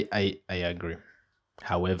 I agree.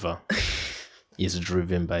 However, it's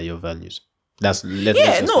driven by your values. Absolutely.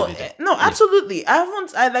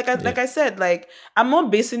 Like I said, like I'm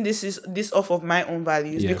not basing this off of my own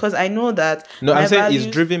values because I know that I'm saying it's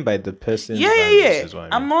driven by the person's values is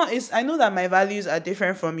what I mean. I know that my values are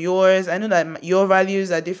different from yours. I know that your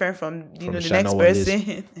values are different from the next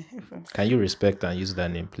person. Can you respect and use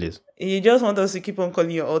that name, please? You just want us to keep on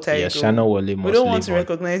calling your alter ego. Shana Wale. We don't want to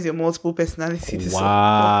recognize your multiple personalities.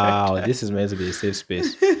 Wow, this is meant to be a safe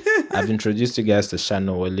space. I've introduced you guys to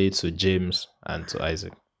Shana Wale, to James, and to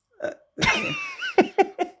Isaac.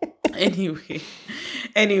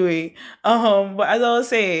 Anyway, but as I was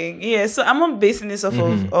saying, so I'm not basing this off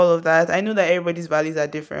of all of that. I know that everybody's values are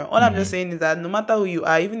different. All I'm just saying is that no matter who you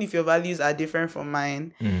are, even if your values are different from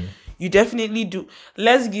mine, you definitely do.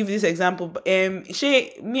 Let's give this example.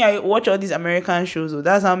 I watch all these American shows.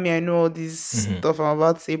 That's how I know all this stuff I'm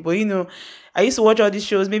about to say. But I used to watch all these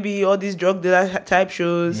shows, maybe all these drug dealer type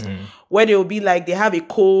shows, where they will be like, they have a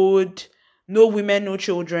code: no women, no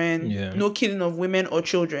children, no killing of women or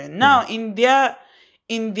children. Now, in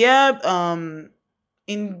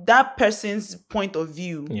that person's point of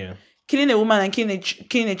view, killing a woman and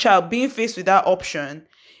killing a child, being faced with that option,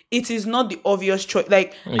 it is not the obvious choice.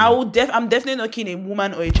 Like I'm definitely not killing a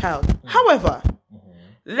woman or a child. However,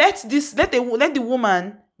 let the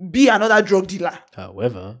woman be another drug dealer.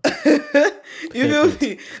 However, you feel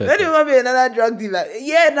me? Let the woman be another drug dealer.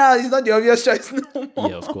 Now it's not the obvious choice no more.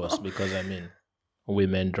 Yeah, of course, because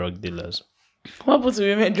women drug dealers. What happened to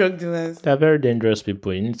women drug dealers? They're very dangerous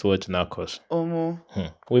people. You need to watch Narcos.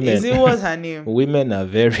 Women. Is it what's her name? Women are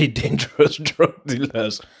very dangerous drug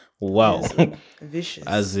dealers. Wow. Yes, vicious.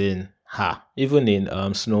 As in, even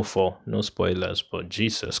in Snowfall, no spoilers, but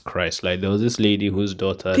Jesus Christ, like there was this lady whose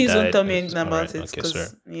daughter Please died. Don't tell me anything about it. Okay, sorry.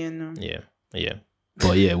 Yeah.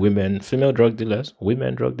 But female drug dealers,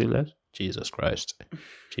 women drug dealers. Jesus Christ.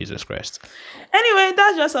 Anyway,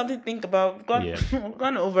 that's just something to think about.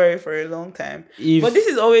 Gone over it for a long time. But this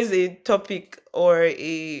is always a topic or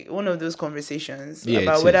one of those conversations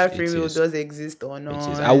about whether free will does exist or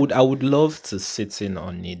not. I would love to sit in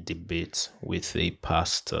on a debate with a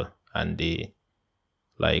pastor and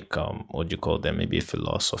what do you call them? Maybe a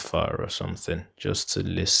philosopher or something, just to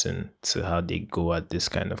listen to how they go at this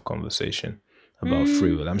kind of conversation about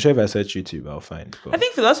free will. I'm sure if I search YouTube, I'll find. I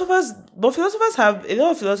think a lot of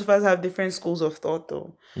philosophers have different schools of thought,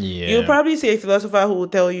 though. Yeah. You'll probably see a philosopher who will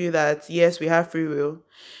tell you that yes, we have free will.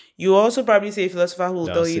 You also probably see a philosopher who will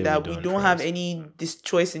tell you that we don't have any this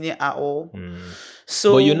choice in it at all.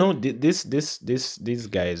 So, but these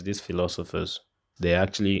guys, these philosophers, they're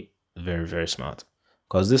actually very, very smart.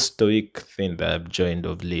 Because this Stoic thing that I've joined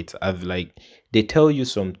of late, they tell you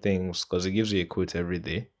some things because it gives you a quote every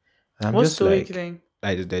day. What Stoic thing?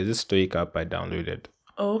 There's this Stoic app I downloaded.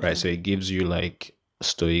 Oh, okay. Right, so it gives you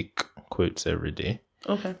Stoic quotes every day.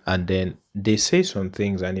 Okay. And then they say some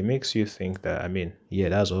things and it makes you think that,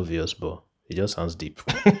 that's obvious, but it just sounds deep.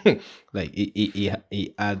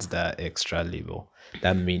 It adds that extra level,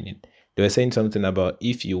 that meaning. They were saying something about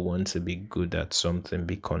if you want to be good at something,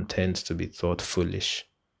 be content to be thought foolish.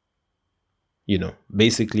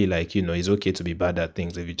 Basically it's okay to be bad at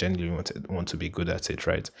things if you genuinely want to be good at it,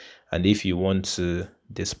 right? And if you want to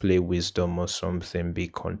display wisdom or something, be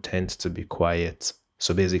content to be quiet.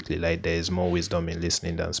 So basically there is more wisdom in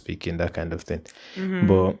listening than speaking, that kind of thing.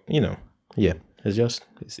 But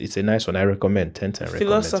it's a nice one. I recommend. 10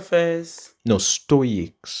 Philosophers. No,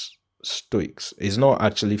 Stoics. It's not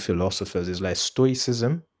actually philosophers. It's like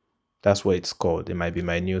Stoicism. That's what it's called. It might be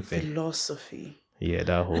my new thing. Philosophy. Yeah,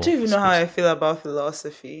 that whole. I don't even know how I feel about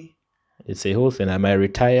philosophy. It's a whole thing. I might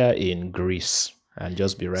retire in Greece and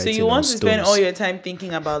just be writing. So you want to spend all your time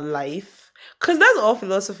thinking about life? Because that's all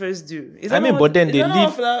philosophers do. But then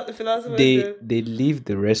they leave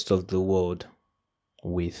the rest of the world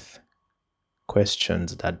with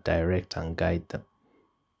questions that direct and guide them.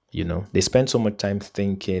 They spend so much time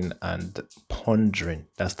thinking and pondering.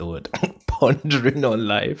 That's the word. Pondering on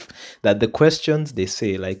life, that the questions they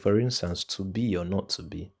say, like for instance, to be or not to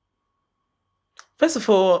be. First of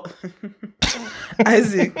all,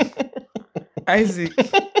 Isaac,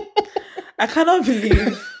 I cannot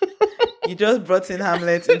believe you just brought in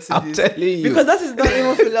Hamlet into this. I'm telling you, because that is not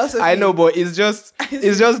even philosophy. I know, but it's just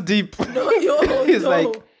deep. It's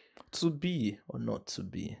like to be or not to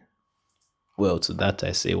be. Well, to that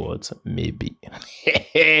I say what? Maybe.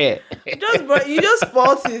 You just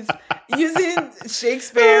bought it using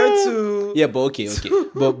Shakespeare to... Yeah, but okay.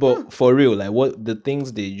 but for real, what the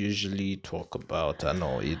things they usually talk about, I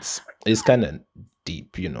know it's kind of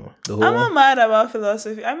deep, I'm not mad about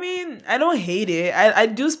philosophy. I don't hate it. I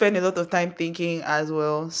do spend a lot of time thinking as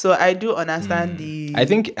well. So I do understand I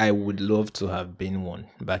think I would love to have been one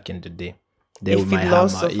back in the day. Then with my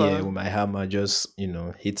hammer, with my hammer, just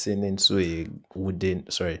hitting into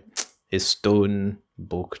a stone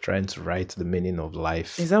book, trying to write the meaning of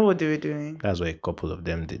life. Is that what they were doing? That's what a couple of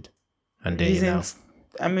them did, and then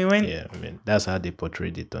that's how they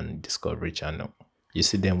portrayed it on Discovery Channel. You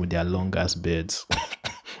see them with their long ass beards,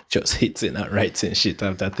 just hitting and writing shit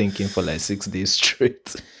after thinking for like 6 days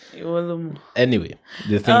straight. Anyway,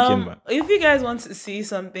 the thinking. If you guys want to see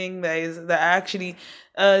something that actually,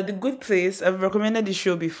 The Good Place, I've recommended the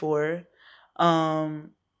show before, but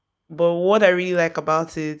what I really like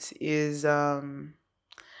about it is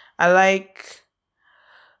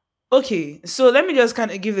Okay, so let me just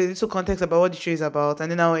kind of give a little context about what the show is about, and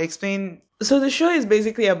then I'll explain. So the show is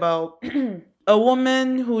basically about a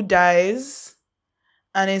woman who dies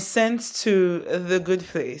and is sent to the good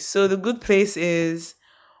place. So the good place is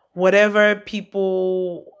whatever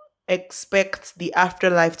people expect the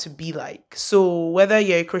afterlife to be like. So whether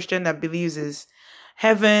you're a Christian that believes is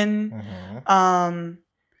heaven,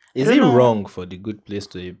 is it wrong for the good place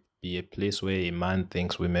to be a place where a man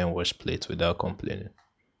thinks women wash plates without complaining?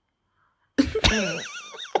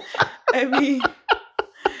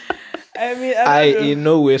 I in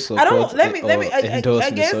no way support. I don't. Let me.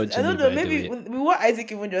 I guess I don't know. Maybe what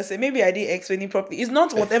Isaac even just said. Maybe I didn't explain it properly. It's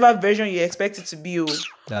not whatever version you expect it to be.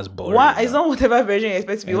 That's boring. It's not whatever version you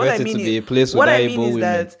expect it to be. What I mean is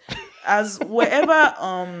that as whatever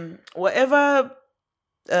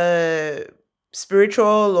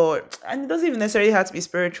spiritual and it doesn't even necessarily have to be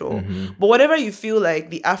spiritual, but whatever you feel like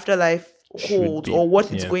the afterlife holds or what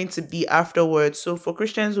it's going to be afterwards. So for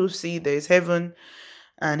Christians who see there's heaven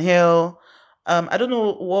and hell, I don't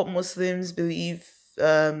know what Muslims believe.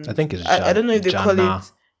 I think it's I don't know if they call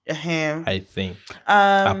it I think.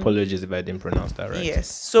 Apologies if I didn't pronounce that right. Yes.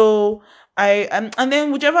 So and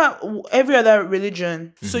then every other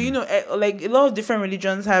religion. So like a lot of different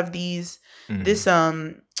religions have this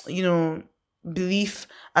belief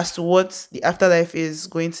as to what the afterlife is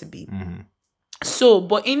going to be. So,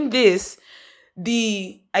 but in this,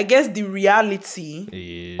 the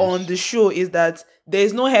reality on the show is that there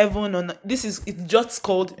is no heaven it's just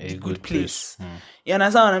called the good place. You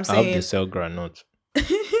understand what I'm saying? I hope they sell granite.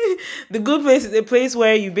 The good place is a place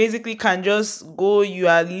where you basically can just go, you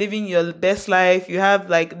are living your best life, you have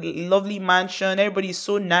like lovely mansion, everybody is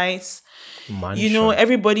so nice.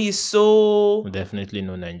 Everybody is so... Definitely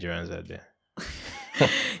no Nigerians out there.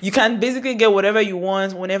 You can basically get whatever you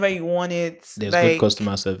want whenever you want it. There's good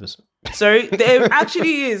customer service. Sorry, there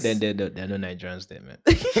actually is. There are no Nigerians there, man.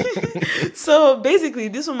 So basically,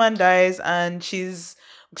 this woman dies and she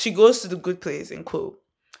goes to the good place, in quote.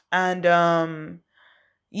 And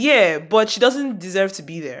but she doesn't deserve to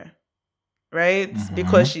be there, right?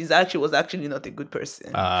 Because she was actually not a good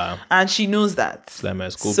person, and she knows that. It's like my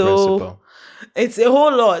school principal. It's a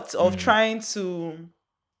whole lot of trying to,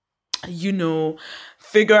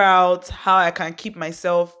 figure out how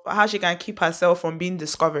she can keep herself from being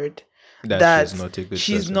discovered. That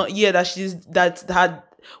she's not a good person. That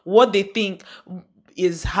what they think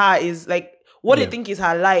is her is like what they think is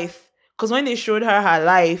her life. Because when they showed her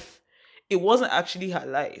life, it wasn't actually her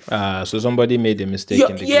life. So somebody made a mistake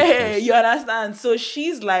in the place. You understand? So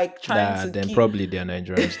she's like trying to then probably they are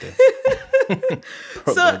Nigerians there.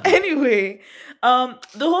 So anyway,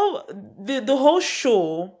 the whole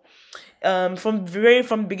show, from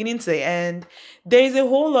beginning to the end, there is a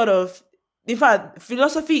whole lot of, in fact,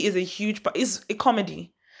 philosophy is a huge part. It's a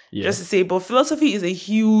comedy, just to say, but philosophy is a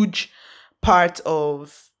huge part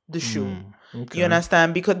of the show. Okay. You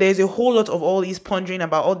understand? Because there's a whole lot of all these pondering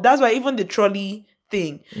about. That's why even the trolley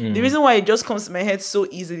thing. The reason why it just comes to my head so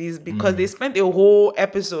easily is because they spent a whole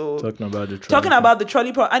episode talking about the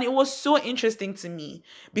trolley part, and it was so interesting to me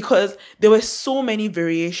because there were so many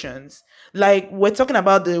variations. Like, we're talking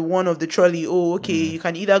about the one of the trolley. Oh, okay, you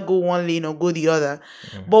can either go one lane or go the other.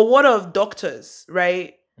 But what of doctors,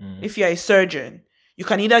 right? If you're a surgeon, you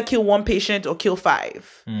can either kill one patient or kill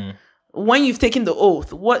 5. When you've taken the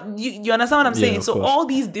oath, what you understand what I'm saying? So all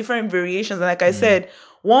these different variations, and like I said,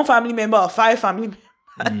 1 family member or 5 family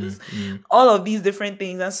members, all of these different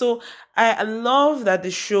things. And so I love that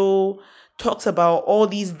the show talks about all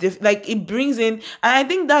these like it brings in, and I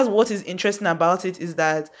think that's what is interesting about it, is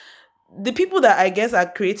that the people that I guess are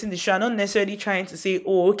creating the show are not necessarily trying to say,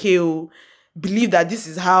 believe that this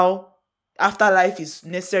is how afterlife is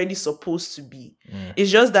necessarily supposed to be.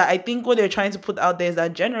 It's just that I think what they're trying to put out there is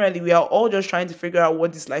that generally we are all just trying to figure out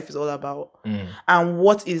what this life is all about and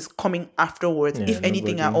what is coming afterwards, if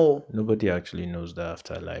anything at all. Nobody actually knows the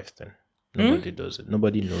afterlife then. Nobody does it.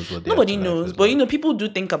 Nobody knows what nobody knows, but like. People do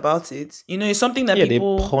think about it. It's something that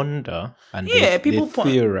people they ponder and they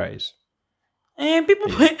theorize. And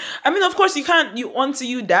people, yeah. I mean, of course, you can't. You until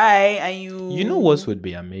you die, and you. You know what would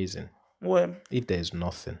be amazing? What? If there's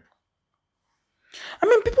nothing. I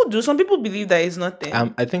mean, people do. Some people believe that it's nothing.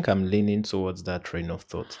 I think I'm leaning towards that train of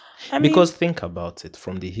thought. Because think about it,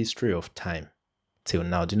 from the history of time till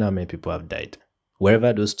now, do you know how many people have died?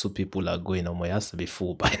 Wherever those two people are going, it has to be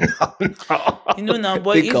full by now. You know now,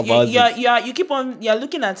 but you keep on, you're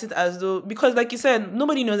looking at it as though, because like you said,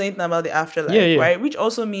 nobody knows anything about the afterlife, right? Which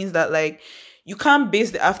also means that like, you can't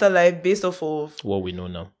base the afterlife based off of what we know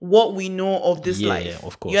now. What we know of this life. Yeah,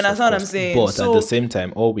 of course. You understand what I'm saying? But at the same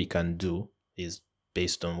time, all we can do is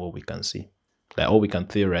based on what we can see. Like all we can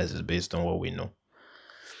theorize is based on what we know.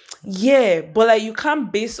 Yeah, but like you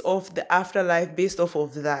can't base off the afterlife based off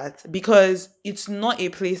of that, because it's not a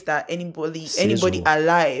place that anybody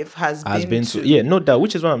alive has been to. Yeah, no doubt.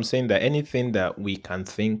 Which is why I'm saying that anything that we can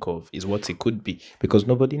think of is what it could be, because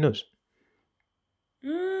nobody knows.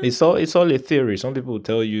 It's all a theory. Some people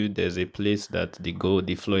tell you there's a place that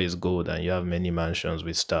the floor is gold and you have many mansions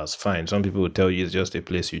with stars. Fine. Some people will tell you it's just a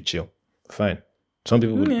place you chill. Fine. Some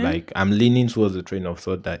people would like, I'm leaning towards the train of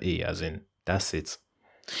thought that, as in, that's it.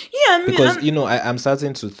 Yeah, I mean, because I'm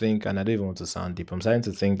starting to think, and I don't even want to sound deep, I'm starting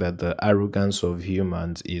to think that the arrogance of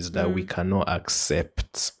humans is that we cannot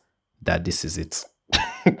accept that this is it.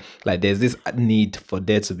 Like there's this need for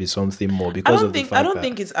there to be something more, because I don't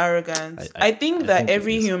think it's arrogance. I think that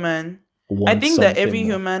every human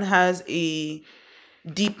has a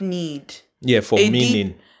deep need. Yeah, for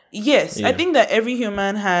meaning. Yes, yeah. I think that every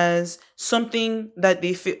human has something that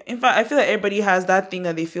they feel. In fact, I feel that everybody has that thing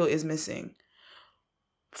that they feel is missing.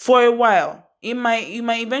 For a while, you might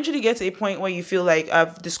eventually get to a point where you feel like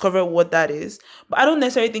I've discovered what that is. But I don't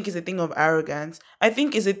necessarily think it's a thing of arrogance. I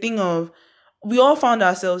think it's a thing of, we all found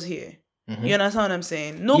ourselves here. Mm-hmm. You understand what I'm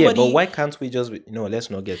saying? Nobody. Yeah, but why can't we just let's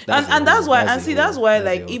not get that. And that's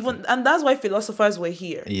why philosophers were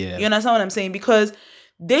here. Yeah. You understand what I'm saying? Because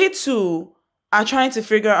they too are trying to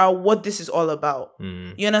figure out what this is all about.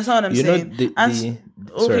 You understand what I'm saying?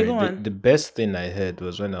 Go on. The best thing I heard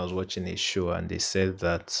was when I was watching a show and they said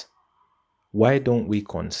that, why don't we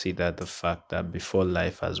consider the fact that before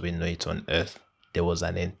life as we know it on Earth, there was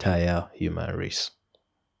an entire human race?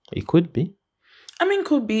 It could be. I mean,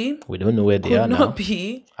 could be. We don't know where they are now. Could not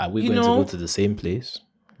be. Are we going to go to the same place?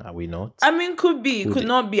 Are we not? I mean, could be. Could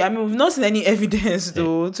not be. I mean, we've not seen any evidence,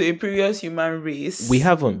 though, to a previous human race. We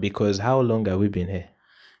haven't, because how long have we been here?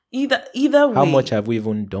 Either way. How much have we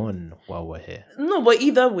even done while we're here? No, but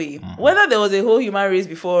either way, whether there was a whole human race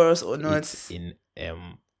before us or not.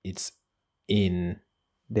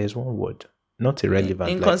 There's one word. Not irrelevant.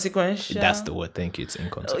 Inconsequential. That's the word. Thank you. It's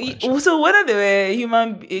inconsequential. So whether there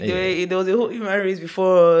were there was a whole human race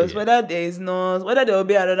before us, whether there is not, whether there will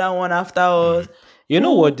be another one after us. You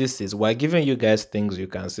know what this is? We're giving you guys things you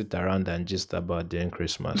can sit around and gist about during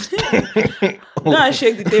Christmas. Go and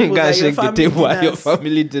shake the table. Go and shake the table at your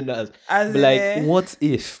family dinners. Like, what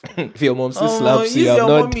if your mom still slaps you? I'm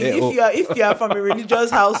not there. If you are from a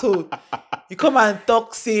religious household, you come and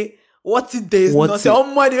talk, say, what it is not your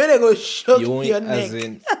money when they go shock your neck. As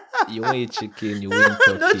in, you want eat chicken, you want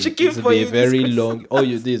turkey. No chicken It'll for be you. very long. All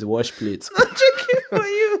you do is wash plates. No chicken for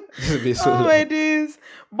you. My days.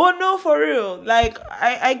 But no, for real. Like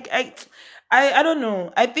I don't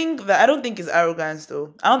know. I don't think it's arrogance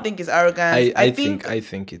though. I don't think it's arrogance. I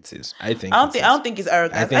think it is. I don't think it's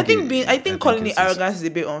arrogance. I think calling it arrogance is a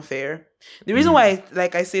bit unfair. The reason why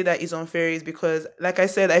I say that is unfair is because, like I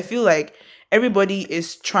said, I feel like everybody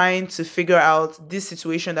is trying to figure out this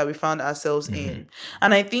situation that we found ourselves in.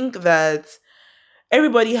 And I think that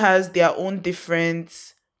everybody has their own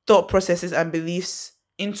different thought processes and beliefs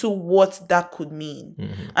into what that could mean.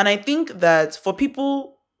 And I think that for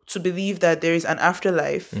people to believe that there is an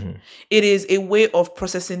afterlife, it is a way of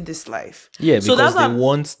processing this life. Yeah, because so they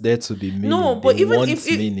want there to be meaning. No, but even if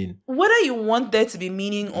meaning, whether you want there to be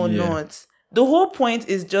meaning or not, the whole point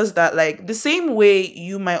is just that, like, the same way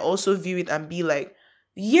you might also view it and be like,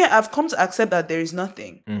 yeah, I've come to accept that there is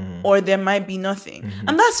nothing, or there might be nothing,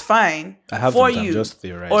 and that's fine for you. I'm just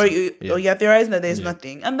theorizing. Or you're theorizing that there's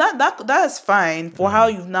nothing, and that's fine for how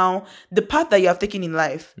you've now, the path that you have taken in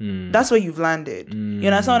life. That's where you've landed. You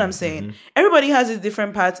understand what I'm saying? Everybody has these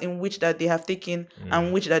different paths in which that they have taken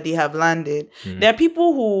and which that they have landed. There are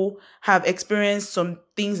people who have experienced some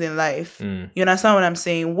things in life. You understand what I'm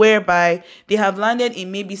saying? Whereby they have landed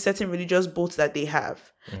in maybe certain religious boats that they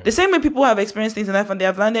have. The same way people have experienced things in life and they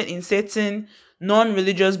have landed in certain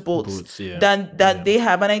non-religious boats that they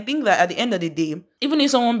have. And I think that at the end of the day, even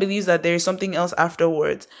if someone believes that there is something else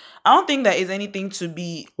afterwards, I don't think that is anything to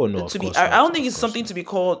be. I don't think it's something to be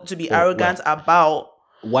called to be arrogant about.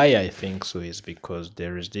 why I think so is because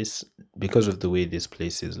there is this, because of the way this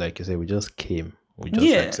place is, like you said, we just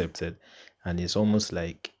accepted. And it's almost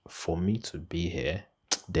like, for me to be here,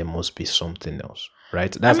 there must be something else.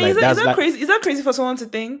 Right? That's is that crazy? Is that crazy for someone to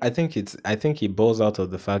think? I think it boils out of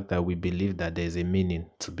the fact that we believe that there's a meaning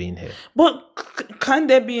to being here. But can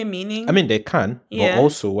there be a meaning? I mean, there can. Yeah. But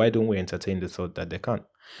also, why don't we entertain the thought that there can't?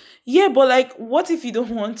 Yeah, but like, what if you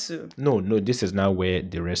don't want to? No. This is now where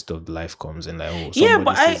the rest of life comes in. Like,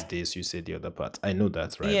 somebody says this, you say the other part. I know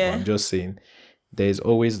that, right? Yeah. But I'm just saying, there's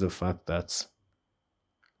always the fact that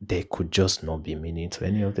there could just not be meaning to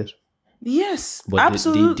any of this. Yes, but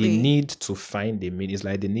absolutely. The need to find a meaning is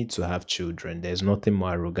like the need to have children. There's nothing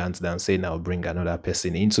more arrogant than saying I'll bring another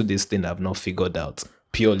person into this thing I've not figured out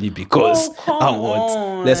purely because I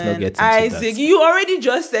want. Let's not get into Isaac, that. You already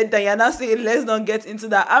just said that. You're not saying let's not get into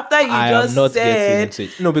that. After you just said, getting into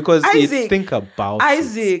it. No, because think about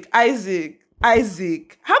Isaac,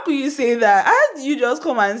 how could you say that? How do you just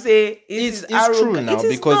come and say it's true now?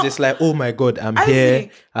 Because it's like, oh my God, I'm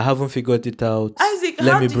here. I haven't figured it out. Isaac,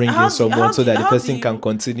 let me bring in someone so that the person can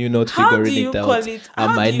continue not figuring it out.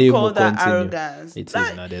 And my name will continue. Arrogance? It is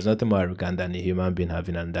now. There's nothing more arrogant than a human being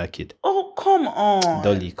having another kid. Oh, come on.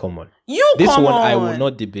 Dolly, come on. I will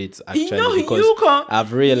not debate actually because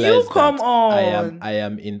I've realized that I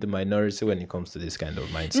am in the minority when it comes to this kind of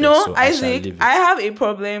mindset. No, so Isaac, I have a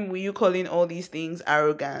problem with you calling all these things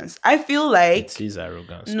arrogance. I feel like it is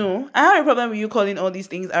arrogance. No, I have a problem with you calling all these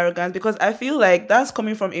things arrogance because I feel like that's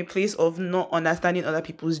coming from a place of not understanding other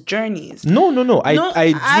people's journeys. No. I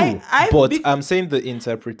do. I'm saying the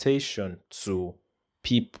interpretation to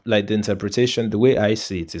people, like the interpretation, the way I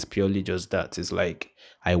see it is purely just that. It's like,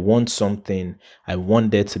 I want something, I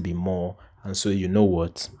want there to be more, and so you know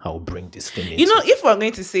what, I'll bring this thing in. If we're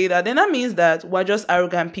going to say that, then that means that we're just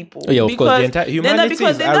arrogant people. Oh, yeah, of course, the entire humanity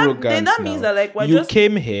is arrogant. Then that means that like you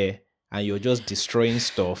came here and you're just destroying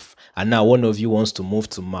stuff, and now one of you wants to move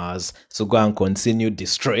to Mars, so go and continue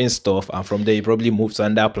destroying stuff, and from there you probably move to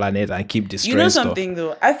another planet and keep destroying stuff. Something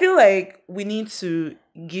though, I feel like we need to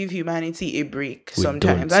give humanity a break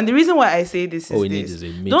sometimes, and the reason why I say this is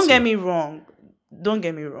this. Don't get me wrong.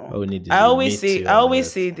 I always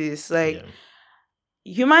say this, like,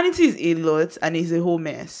 humanity is a lot and it's a whole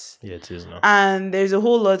mess. Yeah, it is now. And there's a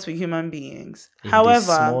whole lot with human beings. However,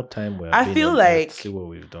 small time I feel like see what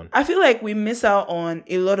we've done. I feel like we miss out on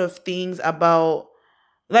a lot of things about,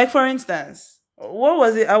 like, for instance, what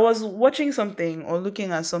was it? I was watching something or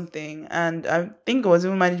looking at something, and I think it was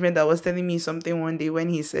even management that was telling me something one day when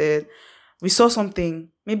he said, we saw something,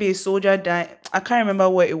 maybe a soldier died. I can't remember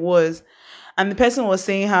what it was. And the person was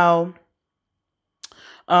saying how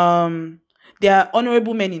there are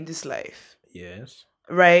honorable men in this life. Yes.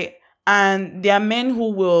 Right? And there are men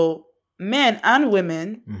and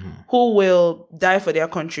women who will die for their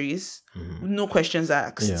countries, no questions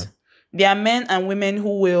asked. Yeah. There are men and women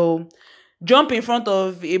who will jump in front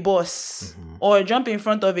of a bus or jump in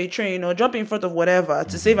front of a train or jump in front of whatever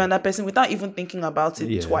to save another person without even thinking about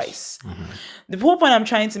it twice. The whole point I'm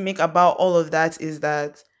trying to make about all of that is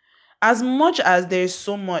that as much as there's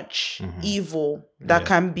so much evil that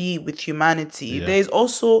can be with humanity, there's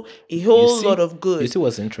also a whole lot of good. You see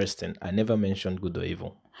what's interesting? I never mentioned good or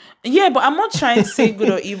evil. Yeah, but I'm not trying to say good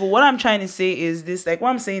or evil. What I'm trying to say is this, like, what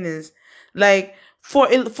I'm saying is, like, for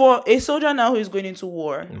a soldier now who is going into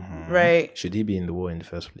war, right? Should he be in the war in the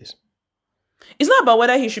first place? It's not about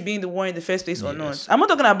whether he should be in the war in the first place or not. I'm not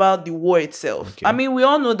talking about the war itself. Okay. I mean, we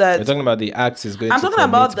all know that. You're talking about the acts is going to commit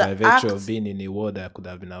about by virtue of being in a war that could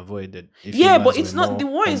have been avoided. But it's not, the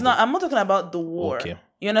war is not, I'm not talking about the war. Okay.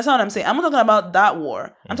 You understand what I'm saying? I'm not talking about that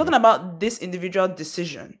war. I'm talking about this individual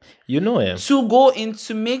decision. To go in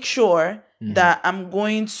to make sure that I'm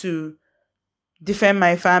going to defend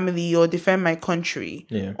my family or defend my country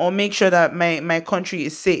or make sure that my country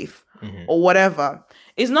is safe or whatever.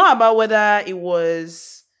 It's not about whether it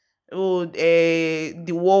was the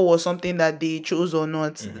war was something that they chose or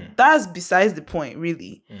not. That's besides the point,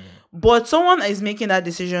 really. But someone is making that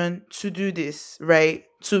decision to do this, right?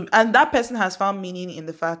 And that person has found meaning in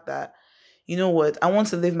the fact that, you know what, I want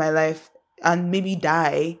to live my life and maybe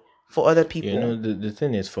die for other people. The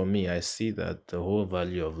thing is, for me, I see that the whole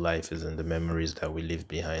value of life is in the memories that we leave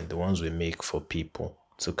behind, the ones we make for people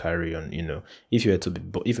to carry on. If you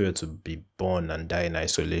were to be born and die in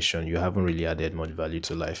isolation, you haven't really added much value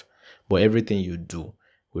to life. But everything you do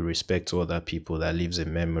with respect to other people, that leaves a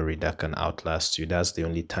memory that can outlast you. That's the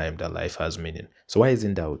only time that life has meaning. So why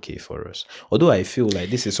isn't that okay for us? Although I feel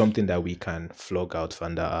like this is something that we can flog out for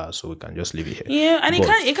under hours, so we can just leave it here. Yeah, and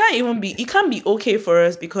it can't be okay for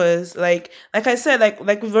us because like I said,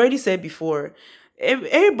 like we've already said before,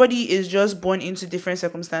 everybody is just born into different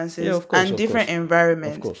circumstances and different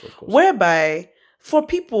environments. Of course. Whereby for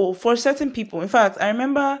certain people, in fact, I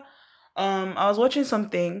remember I was watching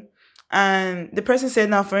something and the person said,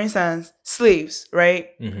 now, for instance, slaves, right?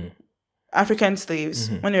 Mm-hmm. African slaves,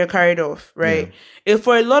 when they were carried off, right?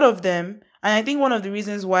 For a lot of them, and I think one of the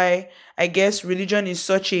reasons why I guess religion is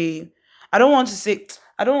such a, but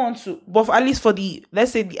at least for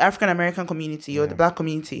let's say the African American community or the Black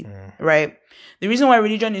community, right? The reason why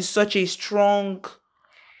religion is such a strong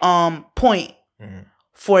point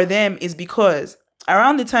for them is because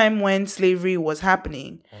around the time when slavery was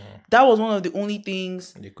happening, that was one of the only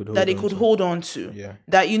things they could hold on to. Yeah.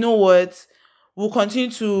 That, you know what, we'll continue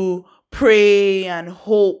to pray and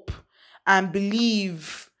hope and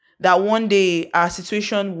believe that one day our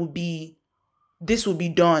situation will be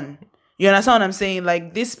done. You understand what I'm saying?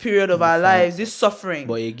 Like, this period of our lives, this suffering.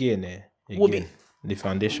 But again, the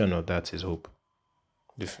foundation of that is hope.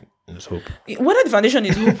 It's hope. Whether the foundation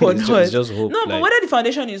is hope or not. It's just hope. No, but whether the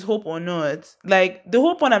foundation is hope or not, like, the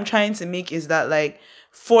whole point I'm trying to make is that, like,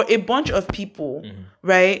 for a bunch of people,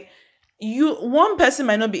 right, one person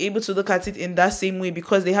might not be able to look at it in that same way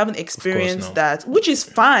because they haven't experienced that, which is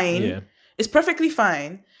fine. Yeah. It's perfectly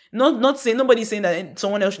fine. Nobody's saying that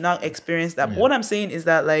someone else should not experience that. But what I'm saying is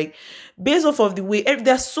that, like, based off of the way,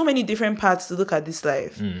 there's so many different paths to look at this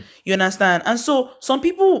life. You understand? And so some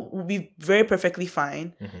people will be very perfectly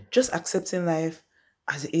fine just accepting life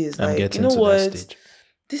as it is. Like, you know what?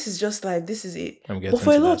 This is just life. This is it. But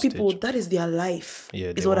for a lot of people, that is their life.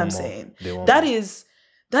 Yeah, is what I'm saying. That is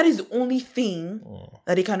the only thing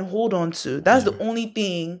that they can hold on to. That's the only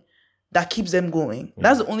thing that keeps them going.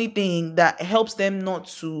 That's the only thing that helps them not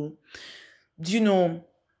to,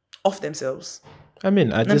 off themselves. I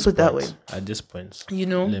mean, at this point,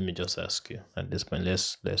 let me just ask you. At this point,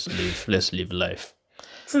 let's live life.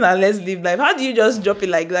 So now let's live life. How do you just drop it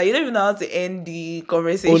like that? You don't even know how to end the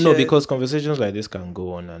conversation. Oh no, because conversations like this can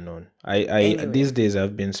go on and on. Anyway. These days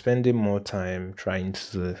I've been spending more time trying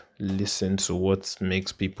to listen to what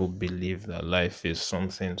makes people believe that life is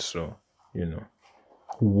something so,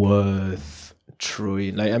 worth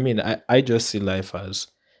throwing. Like, I mean, I just see life as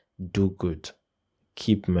do good,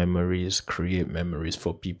 keep memories, create memories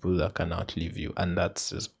for people that can outlive you, and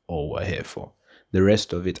that's all we're here for. The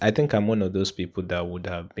rest of it, I think I'm one of those people that would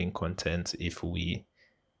have been content if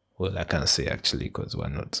I can't say actually because we're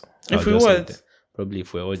not. If we were, probably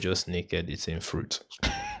if we're all just naked eating fruit,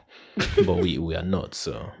 but we are not.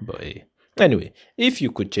 So, but anyway, if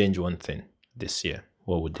you could change one thing this year,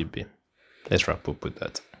 what would it be? Let's wrap up with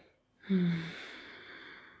that.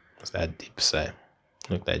 It's that deep sigh.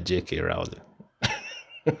 Look like J.K. Rowling.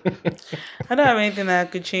 I don't have anything that I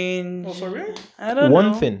could change. Oh, for real? I don't know.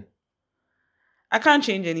 One thing. I can't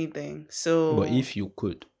change anything. So, but if you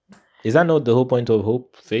could, is that not the whole point of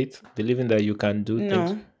hope, faith, believing that you can do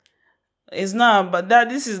things? No, it's not. But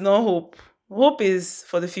this is not hope. Hope is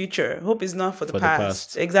for the future. Hope is not for the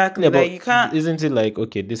past. Exactly. Yeah, like, you can't. Isn't it like,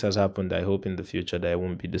 okay, this has happened, I hope in the future that it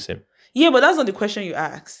won't be the same? Yeah, but that's not the question you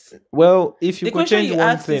asked. Well, if you could change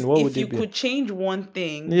one thing, what would it be? If you could change one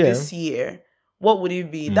thing this year, what would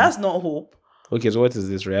it be? That's not hope. Okay, so what is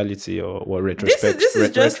this, reality or what retrospect? This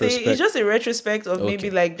is just a retrospect of maybe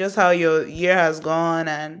like just how your year has gone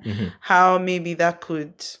and how maybe that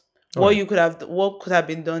could what could have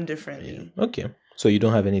been done differently. Yeah. Okay, so you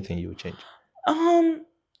don't have anything you would change?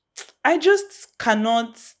 I just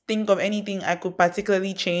cannot think of anything I could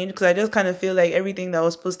particularly change because I just kind of feel like everything that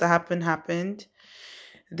was supposed to happen happened.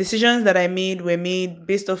 Decisions that I made were made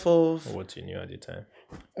based off of what you knew at the time.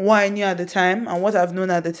 What I knew at the time and what I've known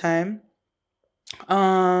at the time.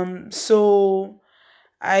 So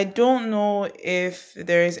I don't know if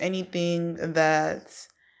there is anything that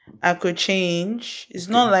I could change. It's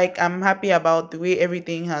not like I'm happy about the way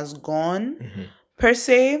everything has gone per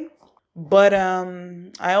se, but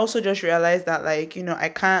I also just realized that, like, I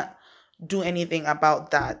can't do anything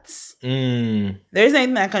about that. There isn't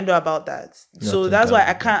anything I can do about that. So that's why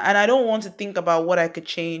I can't, and I don't want to think about what I could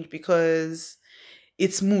change because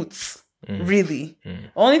it's moot. Really.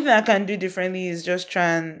 The only thing I can do differently is just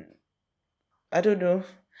try and, I don't know,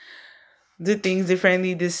 do things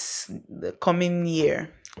differently the coming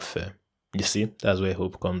year. Fair. You see, that's where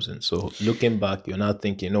hope comes in. So looking back, you're not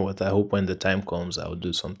thinking, you know what, I hope when the time comes, I'll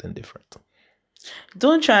do something different.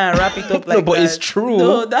 Don't try and wrap it up like no, but that. It's true.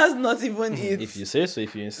 No, that's not even it. If you say so,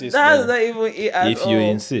 if you insist. That's not even it at all. If you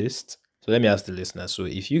insist. So let me ask the listeners. So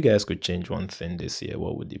if you guys could change one thing this year,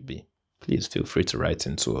 what would it be? Please feel free to write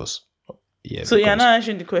into us. Yeah. So you're not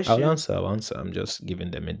answering the question. I'll answer. I'm just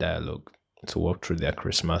giving them a dialogue to walk through their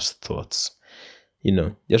Christmas thoughts.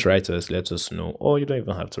 just write us, let us know. Or you don't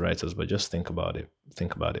even have to write us, but just think about it.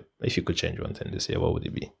 Think about it. If you could change one thing this year, what would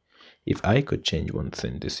it be? If I could change one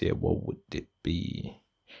thing this year, what would it be?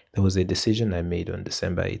 There was a decision I made on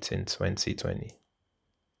December 18, 2020.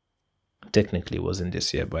 Technically, it wasn't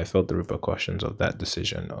this year, but I felt the repercussions of that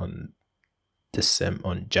decision on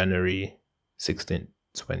January 16,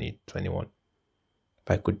 2021.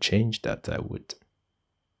 If I could change that, I would.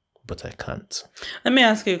 But I can't. Let me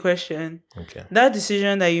ask you a question. Okay. That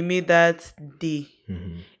decision that you made that day,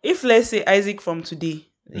 if let's say Isaac from today,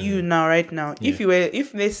 you now, right now,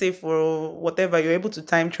 if let's say for whatever, you're able to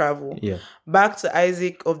time travel back to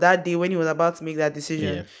Isaac of that day when he was about to make that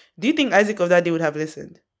decision, do you think Isaac of that day would have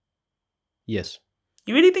listened? Yes.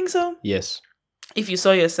 You really think so? Yes. If you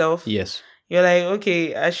saw yourself? Yes. You're like,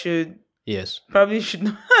 okay, I should. Yes. Probably should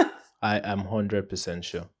not. I am 100%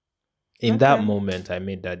 sure. In that moment, I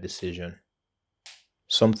made that decision.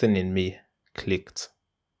 Something in me clicked.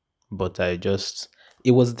 But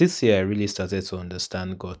it was this year I really started to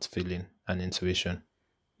understand gut feeling and intuition.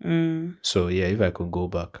 So, if I could go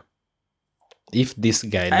back. If this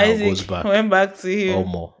guy now Isaac goes back. Went back to him. Or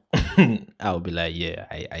more. I'll be like,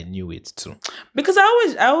 I knew it too. Because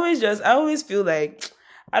I always feel like,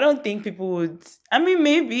 I don't think people would. I mean,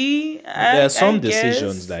 maybe. There are some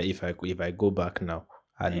decisions that if I go back now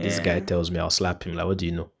and this guy tells me, I'll slap him. Like, what do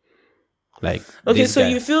you know? Like, okay, so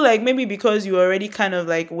you feel like maybe because you were already kind of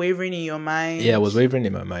like wavering in your mind. Yeah, I was wavering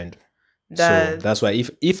in my mind. So that's why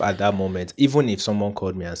if at that moment, even if someone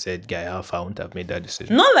called me and said, "Guy, how far," I wouldn't have made that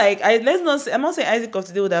decision. Not like I'm not saying Isaac of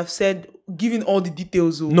today would have said, giving all the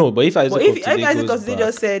details. No, but if Isaac of today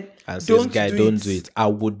just said, and says, "Guy, don't do it," I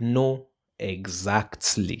would know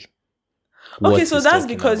exactly. Okay, so that's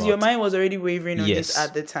because your mind was already wavering on it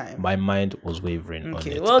at the time. My mind was wavering on it.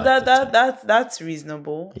 Okay, well that's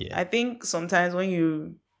reasonable. Yeah. I think sometimes when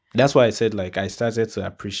you. That's why I said I started to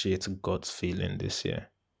appreciate God's feeling this year.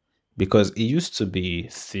 Because it used to be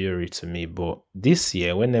theory to me, but this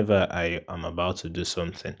year, whenever I am about to do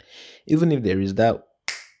something, even if there is that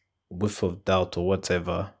whiff of doubt or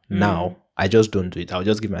whatever, now I just don't do it. I'll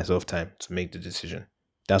just give myself time to make the decision.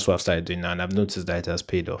 That's what I've started doing now, and I've noticed that it has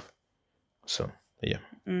paid off. So, yeah.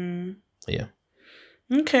 Yeah.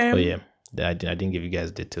 Okay. Oh, yeah. I didn't give you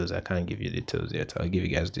guys details. I can't give you details yet. I'll give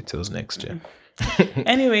you guys details next year.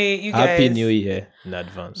 Anyway, you guys, Happy New Year in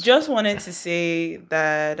advance. Just wanted to say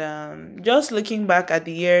that just looking back at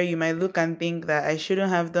the year, you might look and think that I shouldn't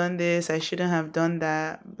have done this, I shouldn't have done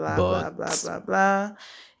that, blah blah blah blah blah.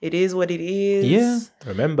 It is what it is. Yeah.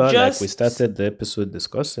 Remember, like we started the episode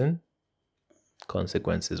discussing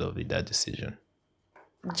consequences of that decision.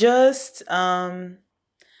 Just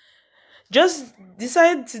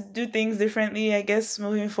decide to do things differently, I guess,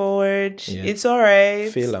 moving forward. Yeah. It's all right.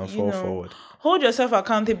 Fail and fall forward. Hold yourself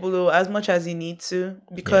accountable as much as you need to,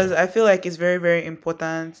 because I feel like it's very, very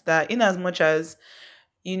important that in as much as,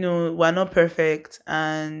 we're not perfect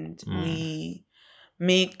and we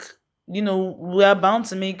make, we are bound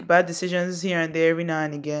to make bad decisions here and there every now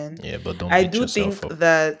and again. Yeah, but don't beat yourself up.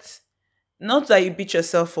 That not that you beat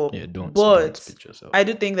yourself up, don't beat yourself. I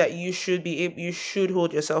do think that you should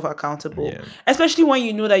hold yourself accountable, especially when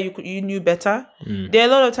you know that you knew better. There are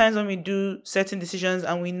a lot of times when we do certain decisions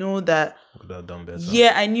and we know that I could have done better.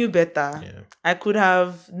 Yeah, I knew better. Yeah. I could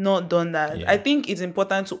have not done that. Yeah. I think it's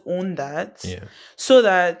important to own that, so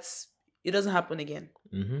that it doesn't happen again.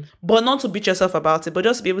 But not to beat yourself about it, but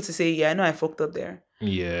just to be able to say, I know I fucked up there.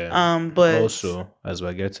 Yeah. But also, as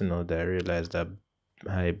we're getting older, I realize that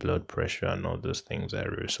high blood pressure and all those things are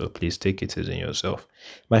real. So please take it easy on yourself.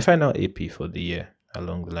 My final AP for the year,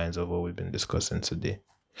 along the lines of what we've been discussing today.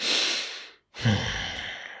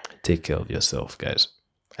 Take care of yourself, guys.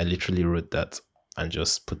 I literally wrote that and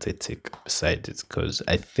just put a tick beside it, because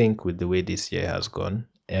I think with the way this year has gone,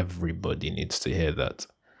 everybody needs to hear that.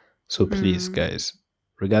 So please, guys,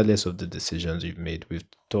 regardless of the decisions you've made, we've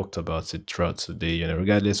talked about it throughout today,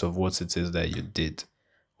 regardless of what it is that you did,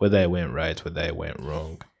 whether I went right, whether I went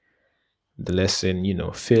wrong, the lesson,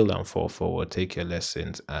 fail and fall forward. Take your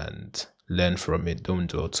lessons and learn from it. Don't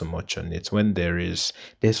dwell too much on it. When there's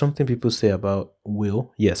something people say about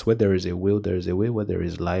will. Yes, where there is a will, there is a way. Where there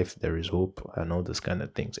is life, there is hope, and all those kind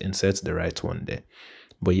of things. Insert the right one there.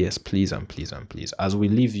 But yes, please and please and please, as we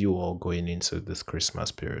leave you all going into this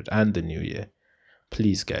Christmas period and the new year,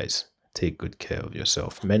 please, guys, take good care of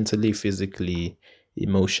yourself. Mentally, physically,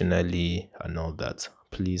 emotionally, and all that.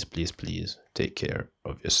 Please, please, please take care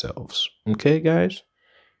of yourselves. Okay, guys?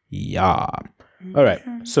 Yeah. All right.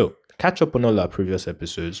 So, catch up on all our previous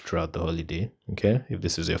episodes throughout the holiday. Okay? If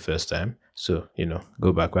this is your first time. So,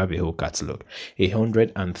 go back. We have a whole catalog.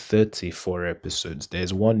 134 episodes.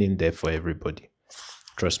 There's one in there for everybody.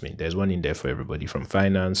 Trust me, there's one in there for everybody, from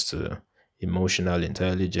finance to emotional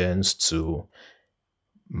intelligence to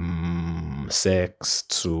sex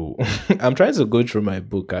to I'm trying to go through my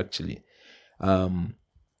book actually.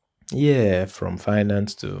 Yeah, from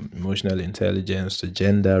finance to emotional intelligence to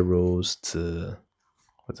gender roles to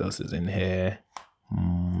what else is in here?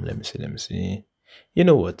 Let me see. You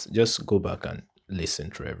know what? Just go back and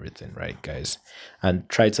listen through everything, right, guys? And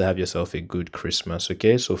try to have yourself a good Christmas,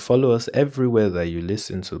 okay? So follow us everywhere that you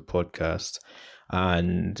listen to podcasts,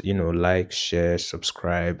 and like, share,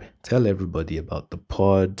 subscribe, tell everybody about the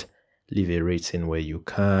pod, leave a rating where you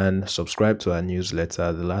can, subscribe to our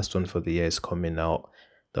newsletter. The last one for the year is coming out.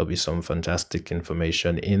 There'll be some fantastic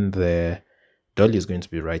information in there. Dolly is going to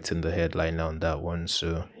be writing the headline on that one,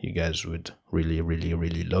 so you guys would really, really,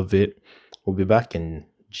 really love it. We'll be back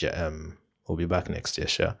next year,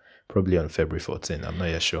 sure. Probably on February 14th. I'm not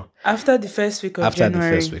yet sure. After the first week of January.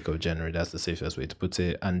 After the first week of January, that's the safest way to put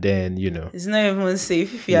it. And then it's not even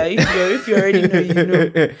safe if you already know, you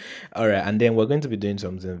know. All right, and then we're going to be doing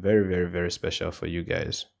something very, very, very special for you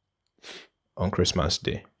guys on Christmas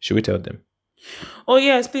Day. Should we tell them? Oh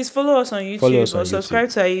yes, please follow us on YouTube or subscribe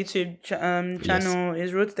to our YouTube channel.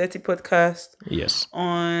 It's Road 30 Podcast. Yes.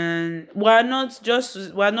 We're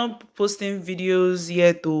not posting videos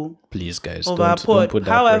yet though. Please guys, don't put that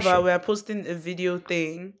However, pressure. We are posting a video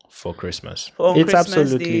thing for Christmas. It's Christmas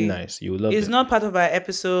absolutely Day. Nice. You will love it. It's not part of our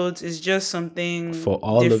episodes. It's just something for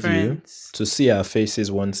all different. Of you to see our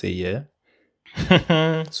faces once a year.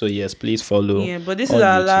 So yes, please follow. Yeah, but this is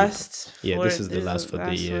our YouTube. Last. This is the last for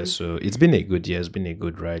the year. One. So it's been a good year. It's been a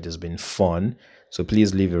good ride. It's been fun. So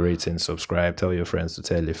please leave a rating, subscribe, tell your friends to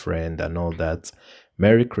tell a friend, and all that.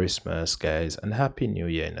 Merry Christmas, guys, and Happy New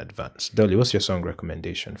Year in advance. Dolly, what's your song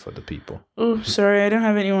recommendation for the people? Oh, sorry, I don't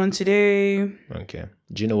have anyone today. Okay.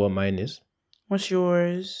 Do you know what mine is? What's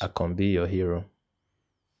yours? I Can Be Your Hero.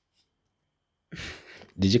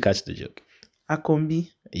 Did you catch the joke? I Can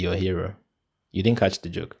Be Your Hero. You didn't catch the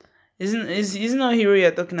joke. Isn't not hero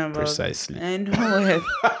you're talking about? Precisely. And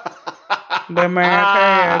by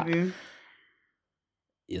Mariah Carey.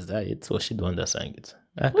 Is that it? Was she the one that sang it?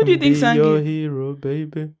 What do you think sang it? Your hero,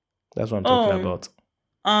 baby. That's what I'm talking about.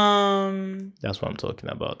 That's what I'm talking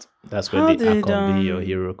about. That's where I Can Be Your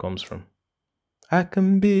Hero comes from. I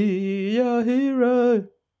can be your hero.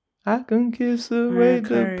 I can kiss away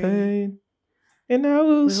the pain. And I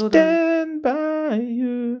will stand by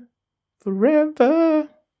you. Forever.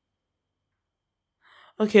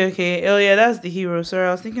 Okay. Oh yeah, that's the hero. Sorry,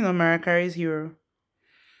 I was thinking of Mariah Carey's Hero.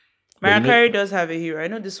 Mariah Carey does have a hero. I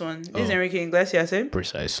know this one. This is Enrique Iglesias, eh?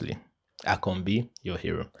 Precisely. I Can Be Your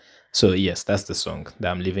Hero. So yes, that's the song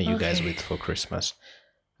that I'm leaving you guys with for Christmas.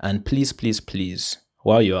 And please, please, please,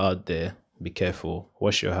 while you're out there, be careful.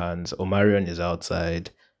 Wash your hands. Omarion is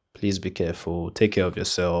outside. Please be careful. Take care of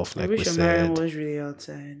yourself. Like we said. Omarion was really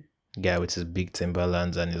outside. Guy with his big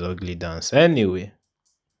Timberlands and his ugly dance. Anyway,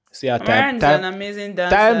 see how time an amazing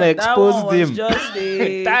dancer. Time exposed him.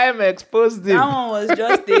 Time exposed him. That one was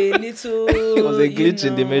just a little. It was a glitch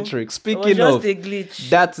in the Matrix. Speaking of, a glitch.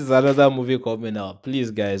 That is another movie coming out. Please,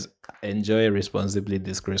 guys, enjoy responsibly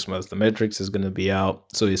this Christmas. The Matrix is going to be out.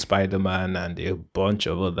 So is Spider-Man and a bunch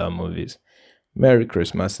of other movies. Merry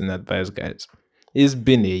Christmas in advance, guys. It's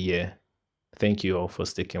been a year. Thank you all for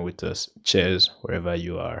sticking with us. Cheers, wherever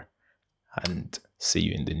you are. And see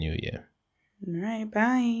you in the new year. All right,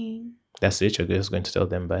 bye. That's it. You're just going to tell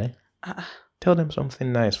them bye? Tell them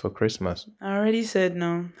something nice for Christmas. I already said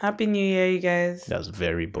no. Happy New Year, you guys. That's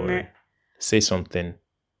very boring. Say something.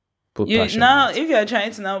 Now, if you're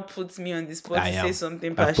trying to now put me on the spot to say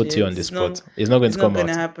something passionate. I'll put you on the spot. It's not going to come out.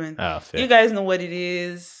 It's not going to happen. Fair. You guys know what it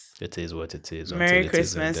is. It is what it is. Merry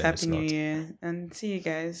Christmas, Happy New Year. And see you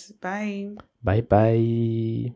guys. Bye. Bye-bye.